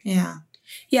 Absolutely. Yeah.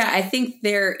 Yeah, I think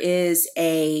there is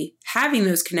having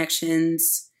those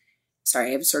connections.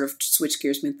 Sorry, I've sort of switched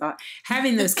gears mid-thought.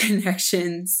 Having those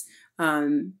connections,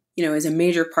 you know, is a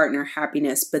major part in our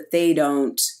happiness, but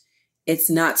it's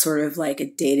not sort of like a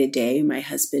day-to-day. My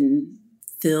husband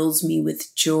fills me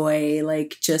with joy,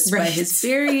 like just by his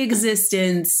very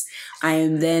existence, I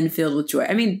am then filled with joy.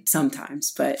 I mean,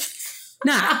 sometimes, but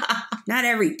not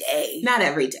every day. Not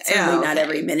every day. Certainly not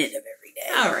every minute of every day.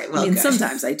 All right. Well, I mean,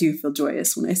 sometimes I do feel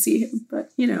joyous when I see him, but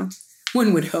you know,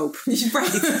 one would hope.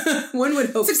 Right. One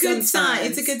would hope. It's a good sign.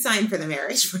 It's a good sign for the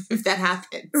marriage if that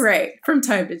happens. Right. From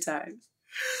time to time.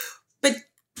 But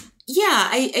yeah,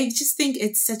 I just think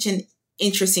it's such an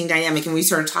interesting dynamic. And we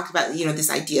sort of talked about, you know,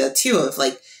 this idea too of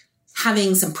like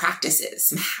having some practices,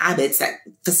 some habits that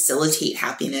facilitate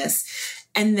happiness,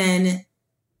 and then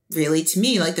really, to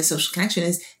me, like the social connection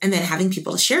is, and then having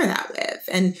people to share that with.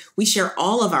 And we share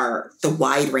all of the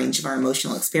wide range of our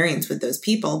emotional experience with those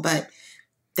people, but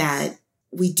that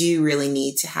we do really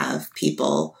need to have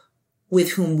people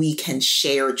with whom we can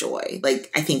share joy. Like,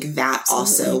 I think that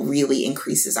also really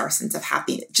increases our sense of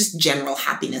happiness, just general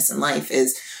happiness in life,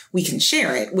 is we can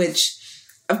share it, which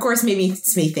of course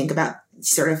makes me think about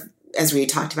sort of, as we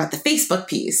talked about the Facebook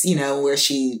piece, where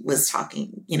she was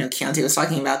talking, Keontae was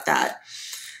talking about that.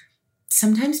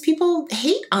 Sometimes people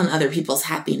hate on other people's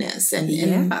happiness and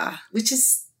which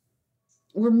is,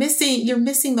 you're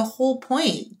missing the whole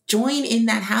point. Join in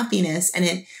that happiness.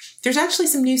 And there's actually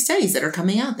some new studies that are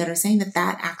coming out that are saying that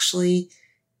actually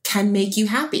can make you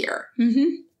happier.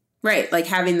 Mm-hmm. Right. Like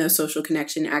having those social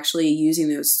connection, actually using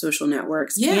those social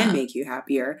networks can make you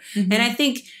happier. Mm-hmm. And I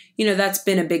think, that's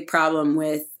been a big problem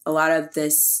with a lot of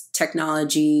this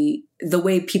technology. The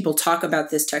way people talk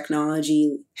about this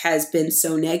technology has been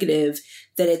so negative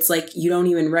that it's like you don't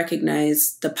even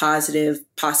recognize the positive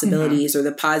possibilities or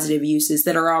the positive uses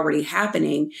that are already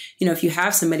happening. If you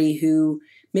have somebody who,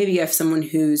 maybe you have someone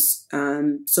who's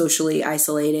socially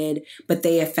isolated, but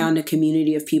they have found a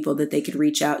community of people that they could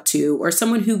reach out to, or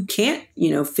someone who can't,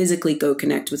 physically go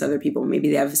connect with other people. Maybe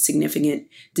they have a significant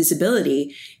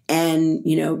disability, and,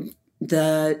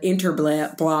 the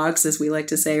interblogs, as we like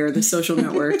to say, or the social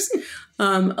networks,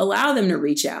 allow them to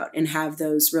reach out and have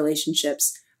those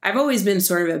relationships. I've always been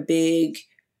sort of a big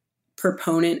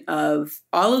proponent of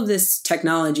all of this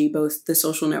technology, both the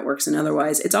social networks and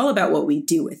otherwise. It's all about what we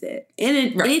do with it. And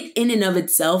it in and of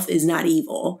itself is not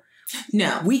evil.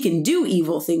 No. We can do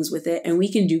evil things with it and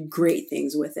we can do great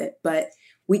things with it, but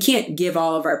we can't give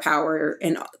all of our power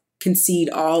and concede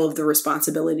all of the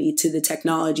responsibility to the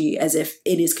technology as if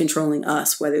it is controlling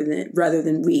us rather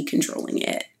than we controlling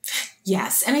it.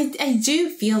 Yes. And I do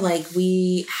feel like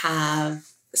we have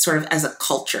sort of, as a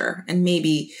culture, and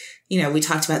maybe, we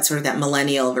talked about sort of that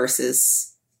millennial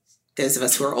versus those of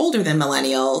us who are older than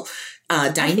millennial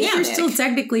dynamic. I think you're still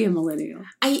technically a millennial.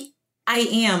 I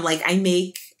am. Like,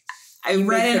 I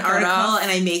read an article and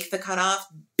I make the cutoff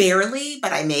barely,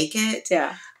 but I make it.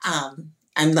 Yeah.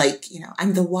 I'm like,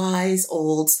 I'm the wise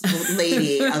old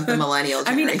lady of the millennial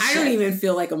generation. I don't even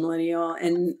feel like a millennial.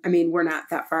 And we're not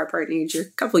that far apart in age. You're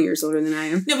a couple years older than I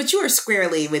am. No, but you are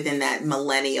squarely within that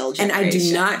millennial generation. And I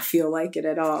do not feel like it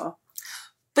at all.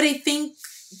 But I think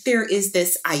there is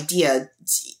this idea,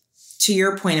 to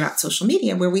your point about social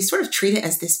media, where we sort of treat it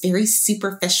as this very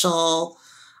superficial,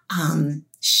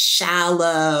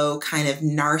 shallow, kind of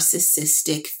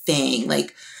narcissistic thing.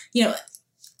 Like,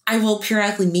 I will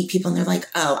periodically meet people and they're like,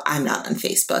 oh, I'm not on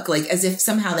Facebook. Like, as if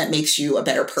somehow that makes you a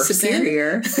better person.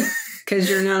 Superior. Because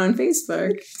you're not on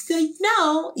Facebook. Like,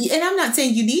 no. And I'm not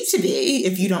saying you need to be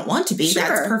if you don't want to be. Sure.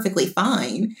 That's perfectly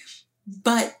fine.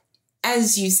 But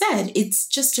as you said, it's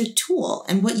just a tool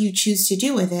and what you choose to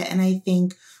do with it. And I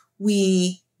think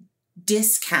we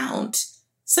discount,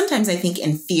 sometimes I think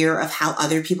in fear of how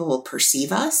other people will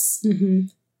perceive us,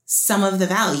 some of the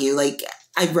value. Like,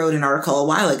 I wrote an article a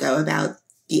while ago about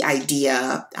the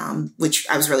idea, which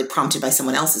I was really prompted by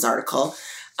someone else's article,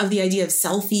 of the idea of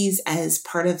selfies as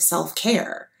part of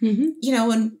self-care. And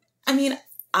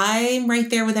I'm right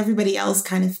there with everybody else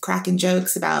kind of cracking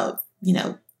jokes about,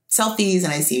 selfies,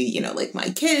 and I see, like my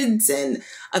kids and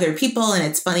other people, and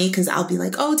it's funny because I'll be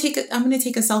like, oh, I'm going to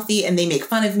take a selfie, and they make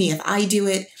fun of me if I do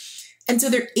it. And so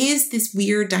there is this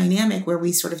weird dynamic where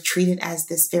we sort of treat it as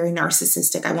this very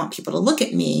narcissistic, I want people to look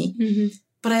at me.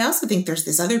 But I also think there's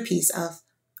this other piece of,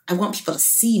 I want people to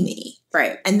see me.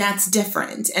 Right. And that's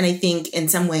different. And I think in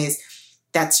some ways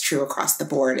that's true across the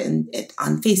board. And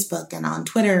on Facebook and on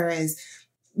Twitter is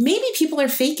maybe people are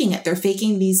faking it. They're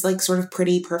faking these like sort of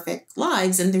pretty perfect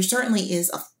lives. And there certainly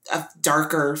is a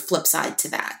darker flip side to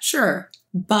that. Sure.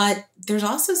 But there's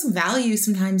also some value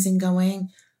sometimes in going,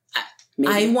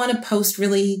 I want to post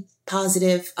really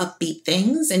positive, upbeat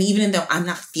things. And even though I'm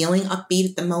not feeling upbeat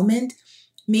at the moment,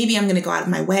 maybe I'm going to go out of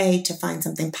my way to find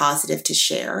something positive to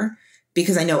share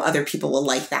because I know other people will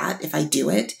like that if I do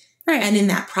it. Right. And in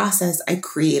that process, I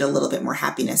create a little bit more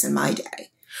happiness in my day.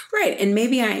 Right. And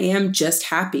maybe I am just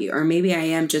happy, or maybe I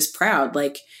am just proud.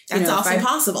 Like, that's also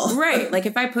possible. Right. Like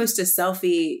if I post a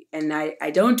selfie, and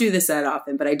I don't do this that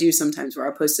often, but I do sometimes, where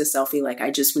I'll post a selfie like I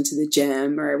just went to the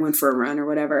gym or I went for a run or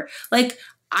whatever. Like,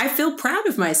 I feel proud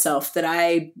of myself that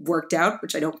I worked out,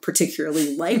 which I don't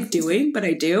particularly like doing, but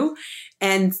I do.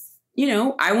 And,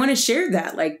 I want to share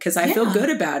that, like, because I feel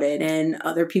good about it, and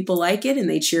other people like it and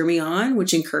they cheer me on,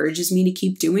 which encourages me to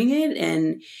keep doing it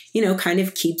and, kind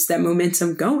of keeps that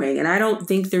momentum going. And I don't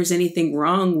think there's anything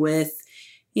wrong with,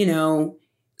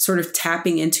 sort of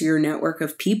tapping into your network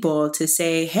of people to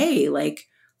say, hey, like,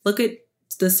 look at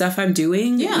the stuff I'm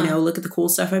doing, Yeah. look at the cool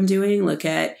stuff I'm doing, look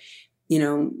at,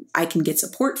 I can get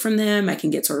support from them. I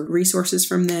can get sort of resources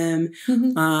from them.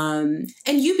 And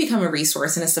you become a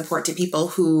resource and a support to people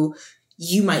who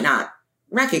you might not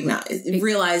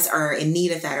realize are in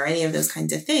need of that or any of those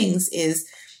kinds of things. Is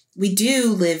we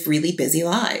do live really busy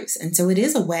lives. And so it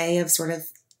is a way of sort of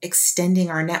extending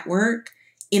our network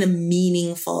in a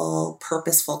meaningful,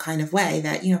 purposeful kind of way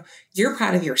that, you're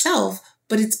proud of yourself,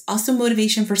 but it's also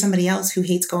motivation for somebody else who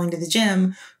hates going to the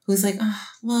gym, who's like, oh,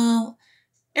 well,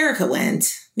 Erica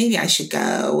went, maybe I should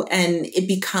go. And it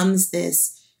becomes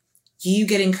this, you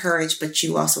get encouraged, but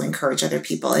you also encourage other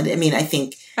people. And I mean, I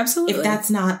think absolutely, if that's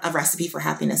not a recipe for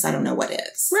happiness, I don't know what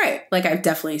is. Right. Like I've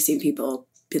definitely seen people,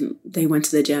 they went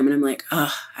to the gym and I'm like,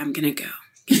 oh, I'm going to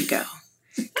go.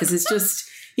 Because it's just,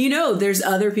 there's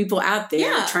other people out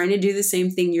there trying to do the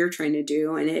same thing you're trying to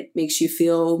do. And it makes you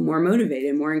feel more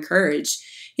motivated, more encouraged.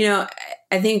 I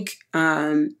think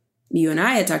you and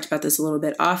I had talked about this a little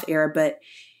bit off air, but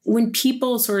when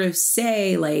people sort of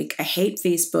say like, I hate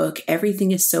Facebook,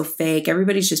 everything is so fake,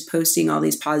 everybody's just posting all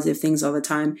these positive things all the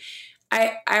time.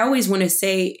 I always want to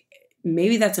say,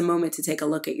 maybe that's a moment to take a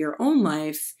look at your own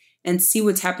life and see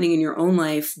what's happening in your own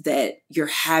life that you're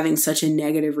having such a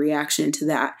negative reaction to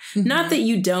that. Mm-hmm. Not that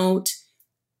you don't.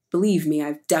 Believe me,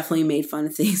 I've definitely made fun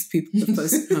of things people have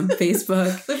posted on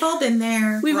Facebook. We've all been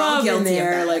there. We've all been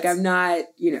there. Like I'm not,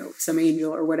 some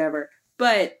angel or whatever.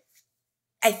 But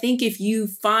I think if you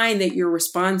find that your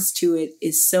response to it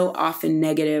is so often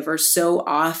negative or so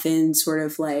often sort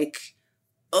of like,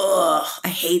 ugh, I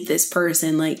hate this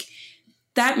person, like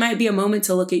that might be a moment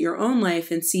to look at your own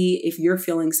life and see if you're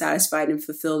feeling satisfied and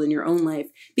fulfilled in your own life.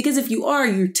 Because if you are,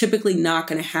 you're typically not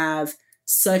going to have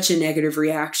such a negative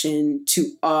reaction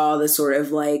to all the sort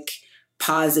of like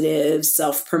positive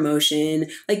self-promotion.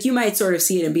 Like you might sort of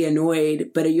see it and be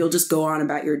annoyed, but you'll just go on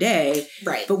about your day.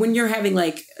 Right. But when you're having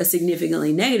like a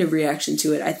significantly negative reaction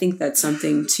to it, I think that's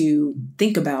something to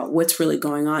think about. What's really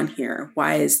going on here?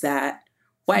 Why is that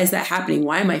happening?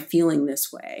 Why am I feeling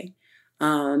this way?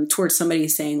 Towards somebody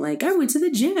saying like, I went to the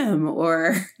gym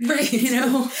or, right.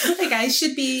 Like I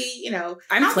should be,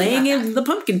 I'm playing in the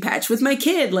pumpkin patch with my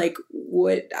kid. Like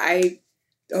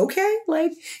okay.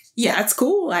 Like, yeah, that's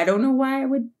cool. I don't know why I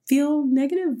would feel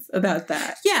negative about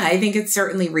that. Yeah. I think it's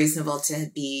certainly reasonable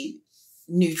to be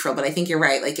neutral, but I think you're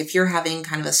right. Like if you're having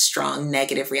kind of a strong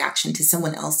negative reaction to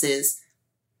someone else's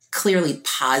clearly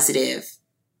positive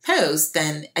post,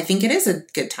 then I think it is a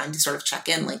good time to sort of check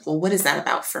in like, well, what is that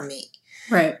about for me?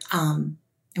 Right. And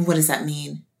what does that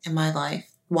mean in my life?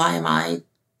 Why am I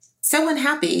so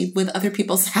unhappy with other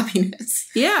people's happiness?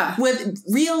 Yeah. With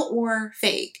real or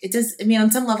fake.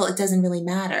 On some level, it doesn't really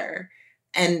matter.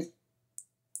 And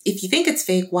if you think it's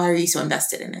fake, why are you so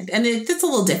invested in it? And it's a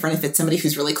little different if it's somebody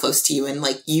who's really close to you and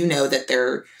like, that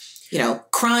they're,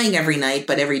 crying every night,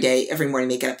 but every morning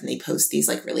they get up and they post these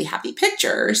like really happy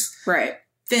pictures. Right.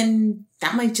 Then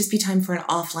that might just be time for an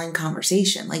offline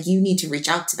conversation. Like you need to reach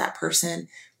out to that person,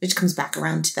 which comes back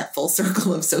around to that full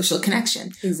circle of social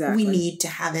connection. Exactly. We need to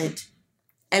have it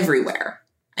everywhere,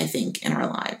 I think, in our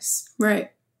lives.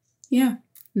 Right. Yeah.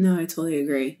 No, I totally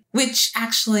agree. Which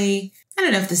actually, I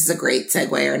don't know if this is a great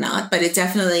segue or not, but it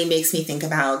definitely makes me think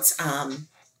about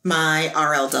my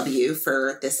RLW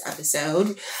for this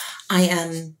episode. I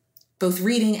am both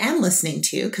reading and listening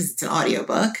to, because it's an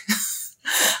audiobook,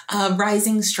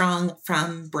 Rising Strong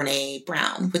from Brené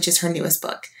Brown, which is her newest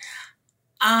book.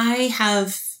 I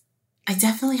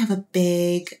definitely have a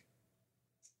big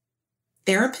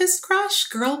therapist crush,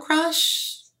 girl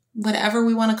crush, whatever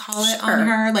we want to call it on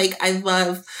her. Like I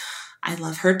love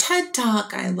her TED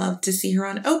Talk. I love to see her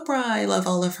on Oprah. I love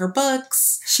all of her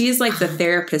books. She is like the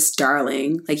therapist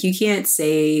darling. Like you can't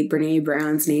say Brené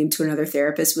Brown's name to another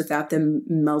therapist without them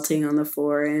melting on the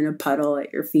floor in a puddle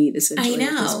at your feet. Essentially,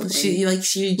 I know.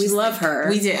 We love her.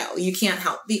 We do. You can't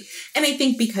help. And I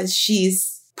think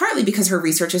partly because her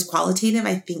research is qualitative,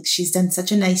 I think she's done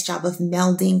such a nice job of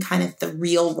melding kind of the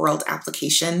real world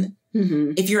application.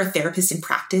 Mm-hmm. If you're a therapist in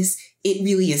practice, it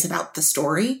really is about the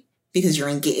story. Because you're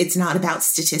engaged. It's not about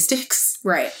statistics.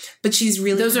 Right. But she's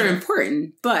really... Those are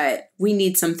important, but we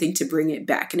need something to bring it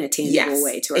back in a tangible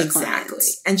way to our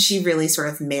clients. And she really sort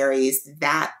of marries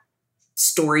that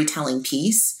storytelling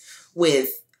piece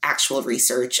with actual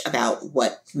research about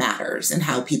what matters and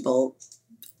how people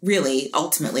really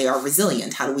ultimately are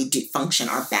resilient. How do we function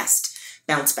our best,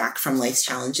 bounce back from life's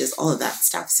challenges, all of that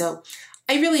stuff. So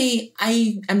I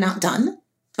am not done.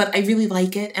 But I really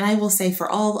like it. And I will say, for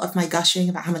all of my gushing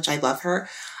about how much I love her,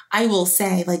 I will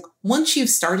say, like, once you've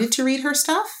started to read her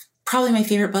stuff, probably my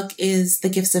favorite book is The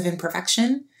Gifts of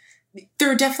Imperfection,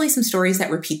 there are definitely some stories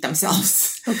that repeat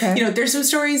themselves. Okay. There's some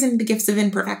stories in The Gifts of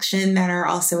Imperfection that are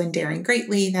also in Daring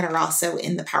Greatly, that are also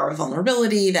in The Power of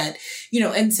Vulnerability, that,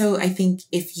 and so I think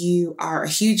if you are a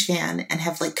huge fan and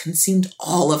have like consumed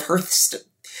all of her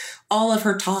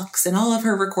talks and all of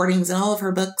her recordings and all of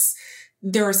her books,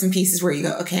 there are some pieces where you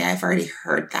go, okay, I've already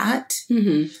heard that.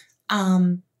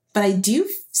 Mm-hmm. But I do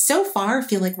so far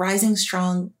feel like Rising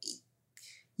Strong,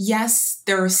 yes,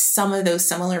 there are some of those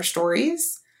similar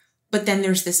stories, but then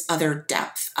there's this other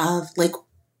depth of like,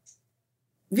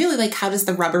 really like, how does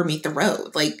the rubber meet the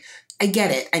road? Like, I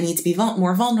get it. I need to be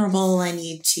more vulnerable. I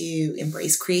need to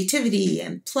embrace creativity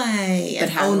and play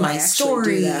and own my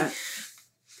story.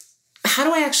 How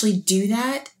do I actually do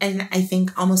that? And I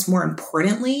think almost more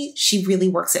importantly, she really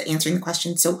works at answering the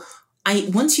question. So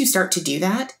once you start to do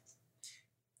that,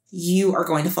 you are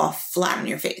going to fall flat on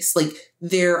your face. Like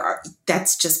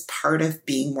that's just part of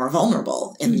being more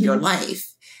vulnerable in your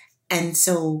life. And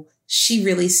so she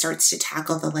really starts to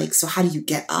tackle so how do you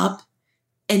get up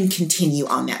and continue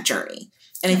on that journey?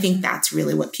 And I think that's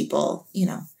really what people,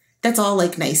 that's all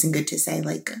like nice and good to say,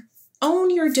 like, own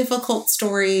your difficult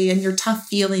story and your tough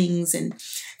feelings and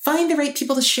find the right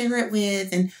people to share it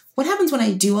with. And what happens when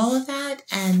I do all of that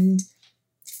and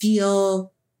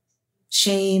feel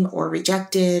shame or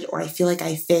rejected, or I feel like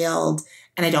I failed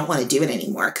and I don't want to do it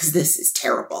anymore because this is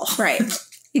terrible. Right.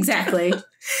 Exactly.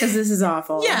 Because this is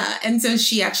awful. Yeah. And so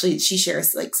she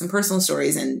shares like some personal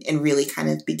stories and really kind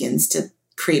of begins to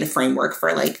create a framework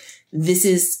for like,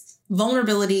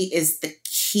 vulnerability is the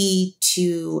key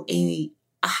to a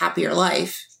happier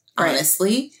life,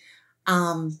 honestly.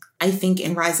 Right. I think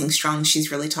in Rising Strong, she's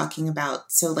really talking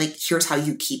about, so like, here's how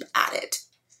you keep at it.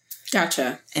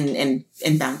 Gotcha. And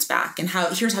bounce back. And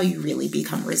here's how you really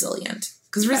become resilient.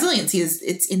 Because resiliency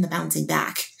it's in the bouncing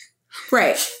back.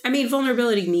 Right. I mean,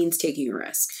 vulnerability means taking a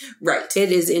risk. Right.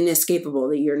 It is inescapable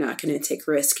that you're not going to take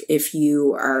risk if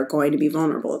you are going to be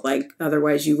vulnerable. Like,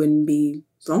 otherwise you wouldn't be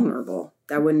vulnerable.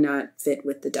 That would not fit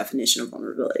with the definition of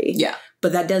vulnerability. Yeah.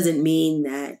 But that doesn't mean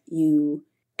that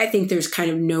I think there's kind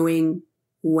of knowing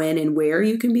when and where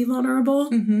you can be vulnerable,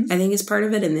 I think is part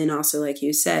of it. And then also, like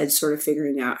you said, sort of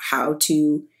figuring out how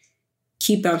to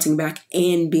keep bouncing back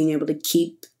and being able to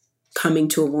keep coming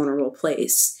to a vulnerable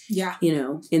place. Yeah.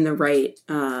 In the right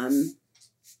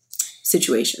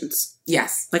situations.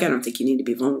 Yes. Like, I don't think you need to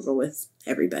be vulnerable with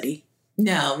everybody.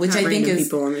 No, which Not I think is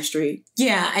people on the street.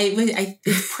 Yeah,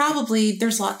 it's probably,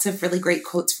 there's lots of really great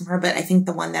quotes from her, but I think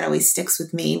the one that always sticks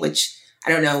with me, which I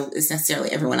don't know is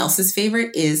necessarily everyone else's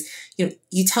favorite, is,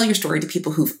 you tell your story to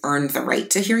people who've earned the right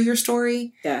to hear your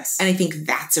story. Yes. And I think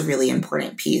that's a really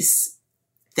important piece,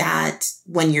 that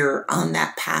when you're on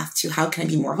that path to how can I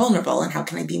be more vulnerable and how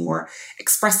can I be more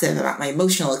expressive about my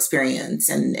emotional experience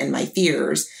and my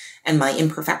fears and my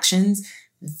imperfections,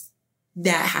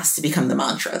 that has to become the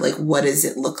mantra. Like, what does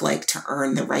it look like to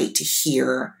earn the right to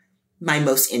hear my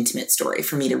most intimate story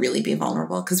for me to really be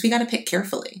vulnerable? Because we got to pick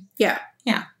carefully. Yeah.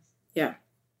 Yeah. Yeah.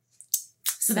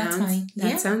 So that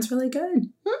sounds really good.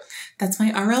 That's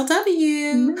my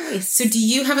RLW. Nice. So do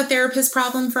you have a therapist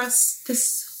problem for us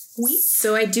this week?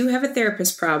 So I do have a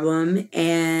therapist problem,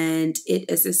 and it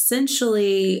is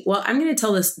essentially, well, I'm going to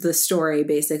tell the story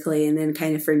basically, and then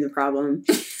kind of frame the problem.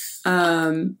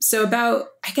 So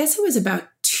I guess it was about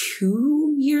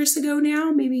 2 years ago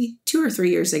now, maybe 2 or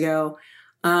 3 years ago.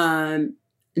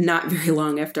 Not very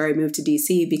long after I moved to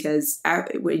DC, because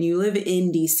when you live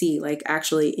in DC, like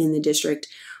actually in the district,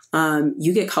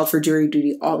 you get called for jury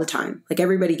duty all the time. Like,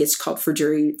 everybody gets called for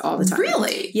jury all the time.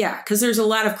 Really? Yeah. Because there's a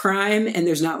lot of crime and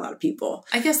there's not a lot of people.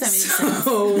 I guess that makes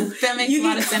sense. That makes a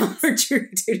lot of sense. For jury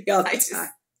duty all the time.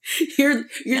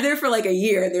 You're there for like a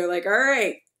year, and they're like, all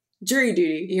right, jury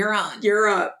duty. You're on. You're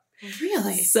up.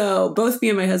 Really? So both me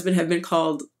and my husband have been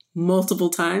called multiple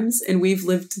times, and we've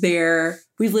lived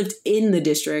in the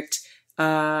district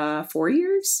 4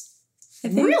 years, I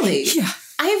think. Really? Yeah.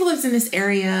 I have lived in this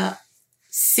area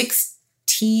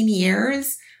 16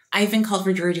 years. I've been called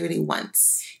for jury duty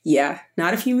once. Yeah.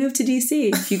 Not if you move to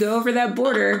DC. If you go over that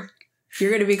border, you're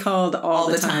going to be called all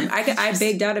the time. I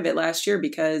begged out of it last year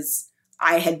because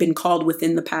I had been called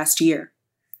within the past year.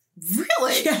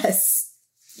 Really? Yes.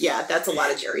 Yeah, that's a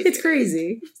lot of jury duty. It's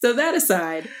crazy. So that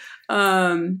aside,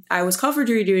 I was called for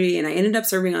jury duty, and I ended up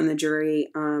serving on the jury,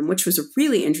 which was a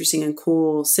really interesting and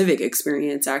cool civic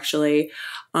experience, actually.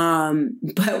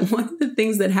 But one of the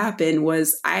things that happened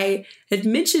was I had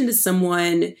mentioned to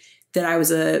someone that I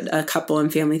was a couple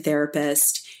and family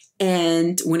therapist.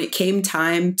 And when it came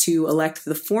time to elect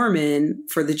the foreman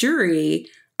for the jury,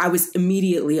 I was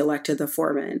immediately elected the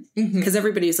foreman, because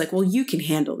everybody was like, well, you can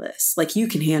handle this. Like, you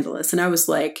can handle this. And I was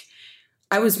like,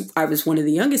 I was one of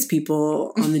the youngest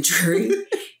people on the jury.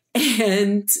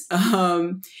 And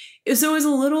so it was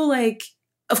a little like,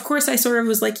 of course, I sort of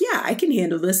was like, yeah, I can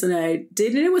handle this. And I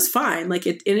did. And it was fine. Like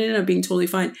it ended up being totally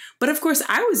fine. But of course,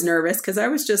 I was nervous because I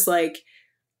was just like,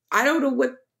 I don't know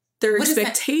what their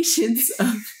expectations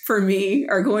for me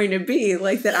are going to be.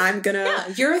 Like that I'm going to. Yeah,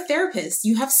 you're a therapist.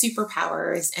 You have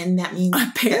superpowers. And that means.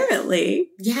 Apparently.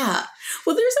 Yeah.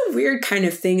 Well, there's a weird kind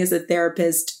of thing as a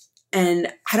therapist.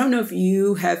 And I don't know if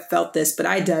you have felt this, but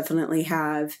I definitely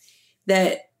have,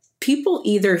 that people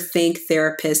either think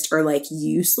therapists are like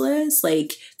useless,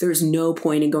 like there's no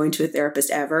point in going to a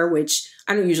therapist ever, which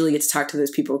I don't usually get to talk to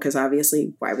those people because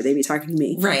obviously why would they be talking to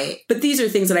me? Right. But these are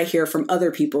things that I hear from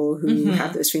other people who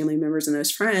have those family members and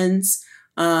those friends,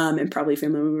 and probably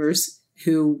family members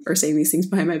who are saying these things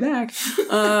behind my back,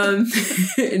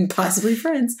 and possibly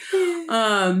friends.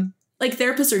 Like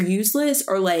therapists are useless,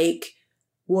 or like,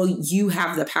 well, you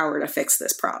have the power to fix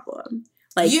this problem.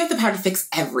 Like you have the power to fix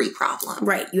every problem.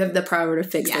 Right. You have the power to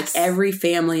fix like every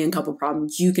family and couple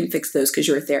problems. You can fix those because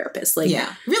you're a therapist. Like,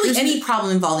 yeah. Really any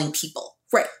problem involving people.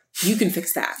 Right. You can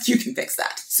fix that. You can fix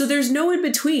that. So there's no in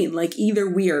between. Like either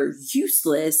we are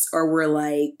useless or we're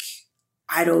like,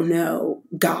 I don't know,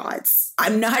 gods.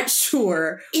 I'm not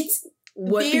sure. It's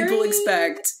what people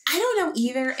expect. I don't know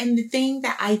either. And the thing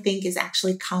that I think is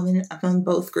actually common among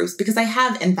both groups, because I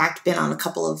have in fact been on a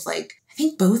couple of like, I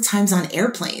think both times on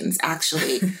airplanes,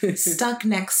 actually, stuck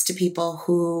next to people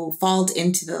who fall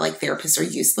into the like therapists are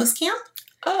useless camp.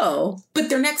 Oh. But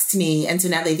they're next to me. And so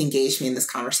now they've engaged me in this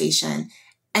conversation.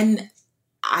 And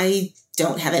I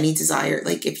don't have any desire.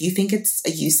 Like, if you think it's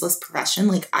a useless profession,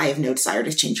 like, I have no desire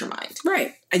to change your mind.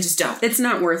 Right. I just don't. It's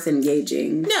not worth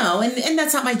engaging. No. And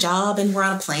that's not my job. And we're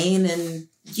on a plane and,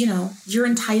 you know, you're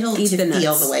entitled to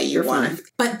feel the way you want.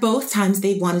 But both times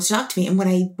they wanted to talk to me. And what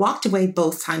I walked away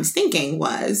both times thinking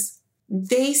was,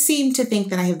 they seem to think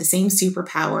that I have the same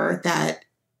superpower that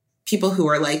people who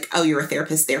are like, oh, you're a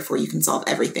therapist, therefore you can solve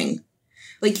everything.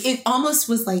 Like, it almost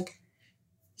was like,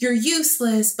 you're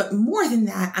useless, but more than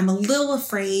that, I'm a little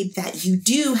afraid that you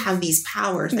do have these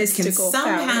powers that can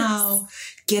somehow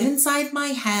get inside my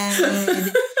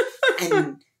head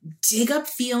and dig up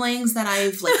feelings that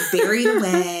I've like buried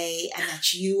away, and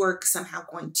that you are somehow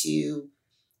going to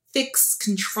fix,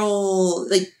 control,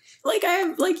 like I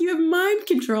have, like you have mind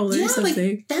control or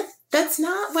something. Like that's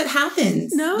not what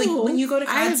happens. No, like when you go to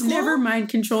grad school, I've never mind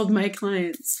controlled my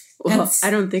clients. Well, I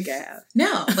don't think I have.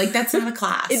 No, like that's not a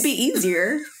class. It'd be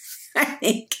easier, I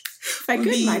think. If I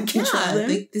could mind control them.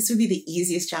 Like, this would be the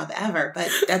easiest job ever, but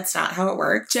that's not how it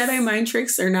works. Jedi mind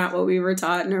tricks are not what we were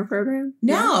taught in our program.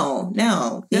 No.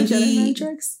 No Jedi mind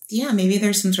tricks. Yeah, maybe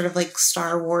there's some sort of like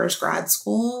Star Wars grad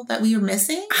school that we were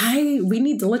missing. We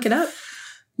need to look it up.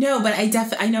 No, but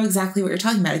I know exactly what you're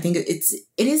talking about. I think it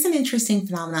is an interesting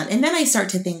phenomenon. And then I start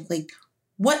to think, like,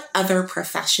 what other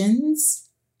professions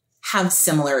have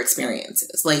similar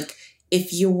experiences? Like,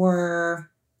 if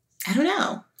you're, I don't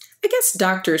know. I guess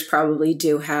doctors probably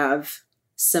do have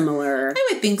similar. I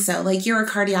would think so. Like, you're a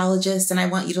cardiologist and I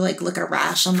want you to like look at a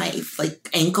rash on my like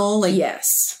ankle. Like,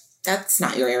 yes, that's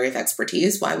not your area of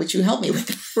expertise. Why would you help me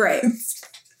with it? Right.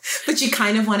 But you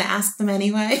kind of want to ask them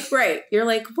anyway. Right. You're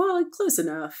like, well, close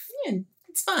enough. Yeah,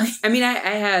 it's fine. I mean, I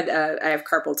have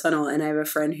carpal tunnel and I have a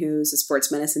friend who's a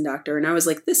sports medicine doctor. And I was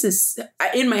like,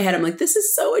 in my head, I'm like, this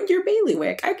is so in your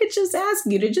bailiwick. I could just ask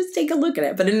you to just take a look at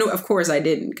it. But of course I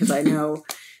didn't, because I know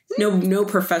no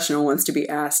professional wants to be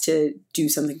asked to do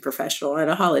something professional at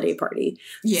a holiday party.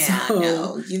 Yeah, so,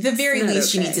 no. At the very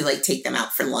least, you need to like take them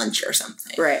out for lunch or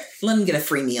something. Right. Let them get a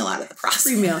free meal out of the process.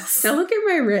 Free meal. Now look at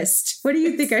my wrist. What do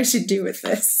you think I should do with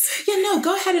this? Yeah, no,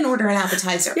 go ahead and order an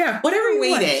appetizer. Yeah. Whatever you're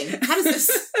waiting. How does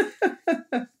this...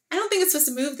 I don't think it's supposed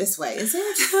to move this way, is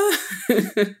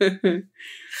it?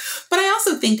 But I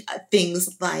also think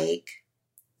things like,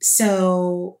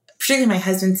 so particularly my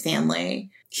husband's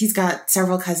family, he's got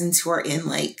several cousins who are in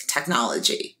like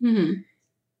technology. Mm-hmm.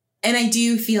 And I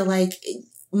do feel like,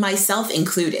 myself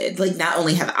included, like not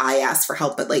only have I asked for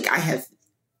help, but like I have,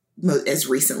 as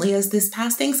recently as this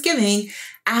past Thanksgiving,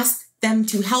 asked them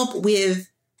to help with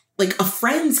like a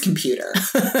friend's computer.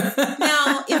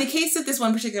 Now, in the case of this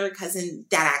one particular cousin,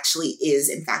 that actually is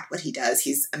in fact what he does.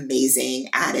 He's amazing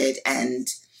at it and,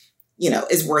 you know,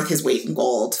 is worth his weight in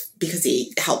gold because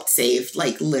he helped save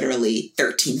like literally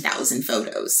 13,000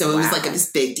 photos. So it was like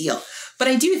this big deal. But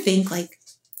I do think, like,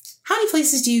 how many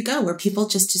places do you go where people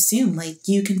just assume like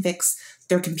you can fix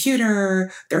their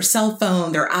computer, their cell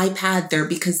phone, their iPad,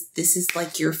 because this is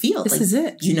like your field. This like, is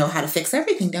it. You know how to fix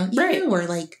everything, don't you? Right. Or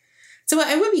like, so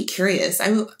I would be curious.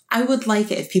 I would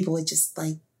like it if people would just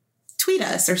like tweet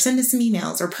us or send us some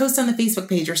emails or post on the Facebook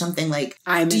page or something. Like,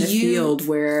 I'm in a field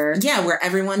where... Yeah, where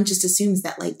everyone just assumes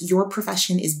that, like, your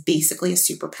profession is basically a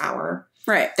superpower.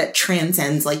 Right. That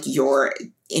transcends, like, your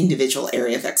individual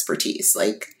area of expertise.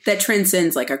 Like... That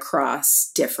transcends, like, across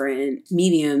different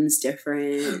mediums,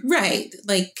 different... Right.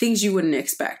 Like... Things you wouldn't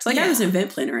expect. Like, I was an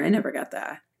event planner. I never got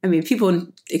that. I mean, people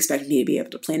expected me to be able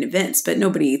to plan events, but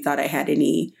nobody thought I had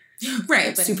any...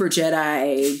 Right. Super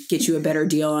Jedi, get you a better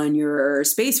deal on your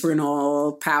space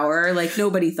rental power. Like,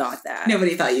 nobody thought that.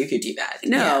 Nobody thought you could do that.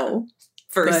 No. Yeah.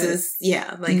 Versus,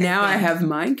 like now I have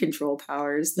mind control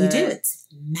powers. You do. It's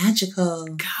magical.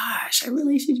 Gosh, I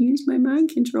really should use my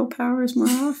mind control powers more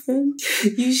often.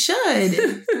 You should.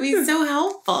 It would be so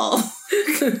helpful.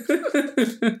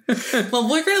 Well,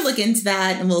 we're going to look into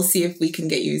that and we'll see if we can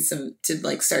get you to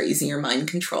like start using your mind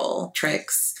control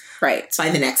tricks. Right. By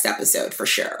the next episode, for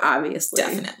sure. Obviously.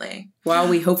 Definitely. While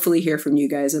we hopefully hear from you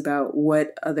guys about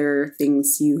what other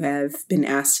things you have been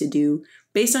asked to do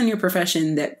based on your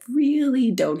profession that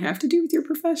really don't have to do with your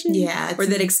profession. Yeah. Or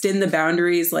that extend the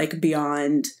boundaries like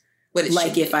beyond what it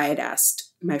like should if be. I had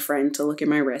asked my friend to look at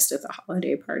my wrist at the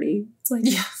holiday party. It's like,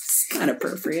 yes. Not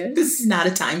appropriate. This is not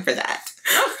a time for that.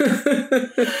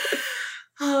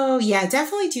 Oh, yeah,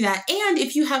 definitely do that. And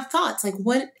if you have thoughts, like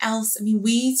what else? I mean,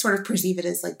 we sort of perceive it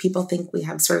as like people think we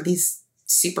have sort of these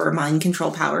super mind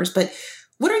control powers, but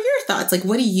what are your thoughts? Like,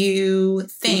 what do you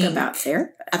think about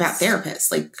therapists? About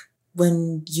therapists? Like,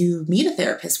 when you meet a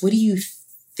therapist, what do you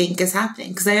think is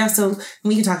happening? Because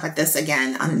we can talk about this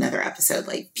again on another episode,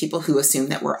 like people who assume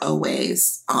that we're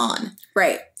always on.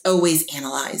 Right. Always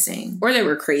analyzing. Or they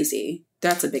were crazy.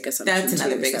 That's a big assumption. That's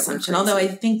another big assumption. Although I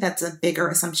think that's a bigger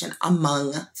assumption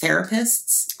among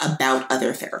therapists about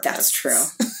other therapists. That's true.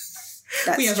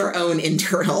 We have our own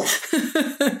internal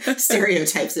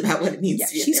stereotypes about what it means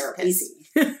to be a therapist.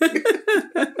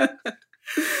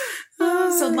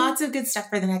 So lots of good stuff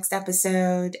for the next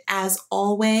episode. As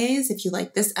always, if you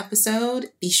like this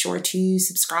episode, be sure to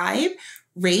subscribe,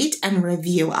 rate, and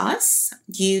review us.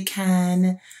 You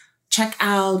can check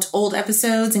out old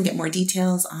episodes and get more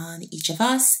details on each of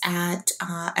us at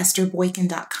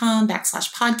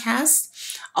estherboykin.com/podcast.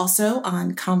 Also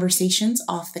on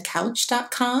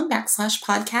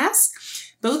conversationsoffthecouch.com/podcast.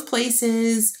 Both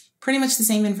places, pretty much the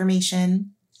same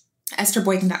information.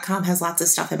 estherboykin.com has lots of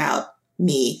stuff about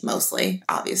me, mostly,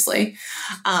 obviously.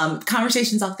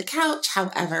 Conversations Off the Couch,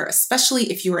 however,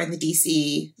 especially if you are in the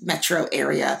DC metro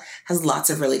area, has lots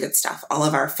of really good stuff. All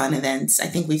of our fun events. I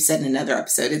think we've said in another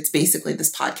episode, it's basically this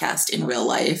podcast in real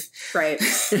life. Right.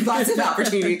 Lots of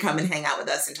opportunity to come and hang out with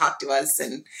us and talk to us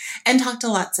and talk to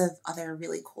lots of other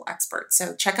really cool experts.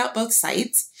 So check out both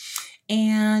sites.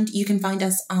 And you can find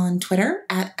us on Twitter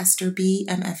at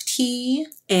EstherBMFT.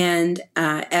 And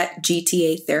at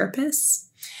GTA Therapists.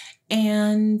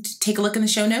 And take a look in the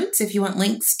show notes if you want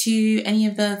links to any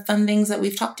of the fun things that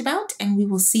we've talked about. And we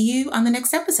will see you on the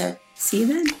next episode. See you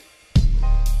then.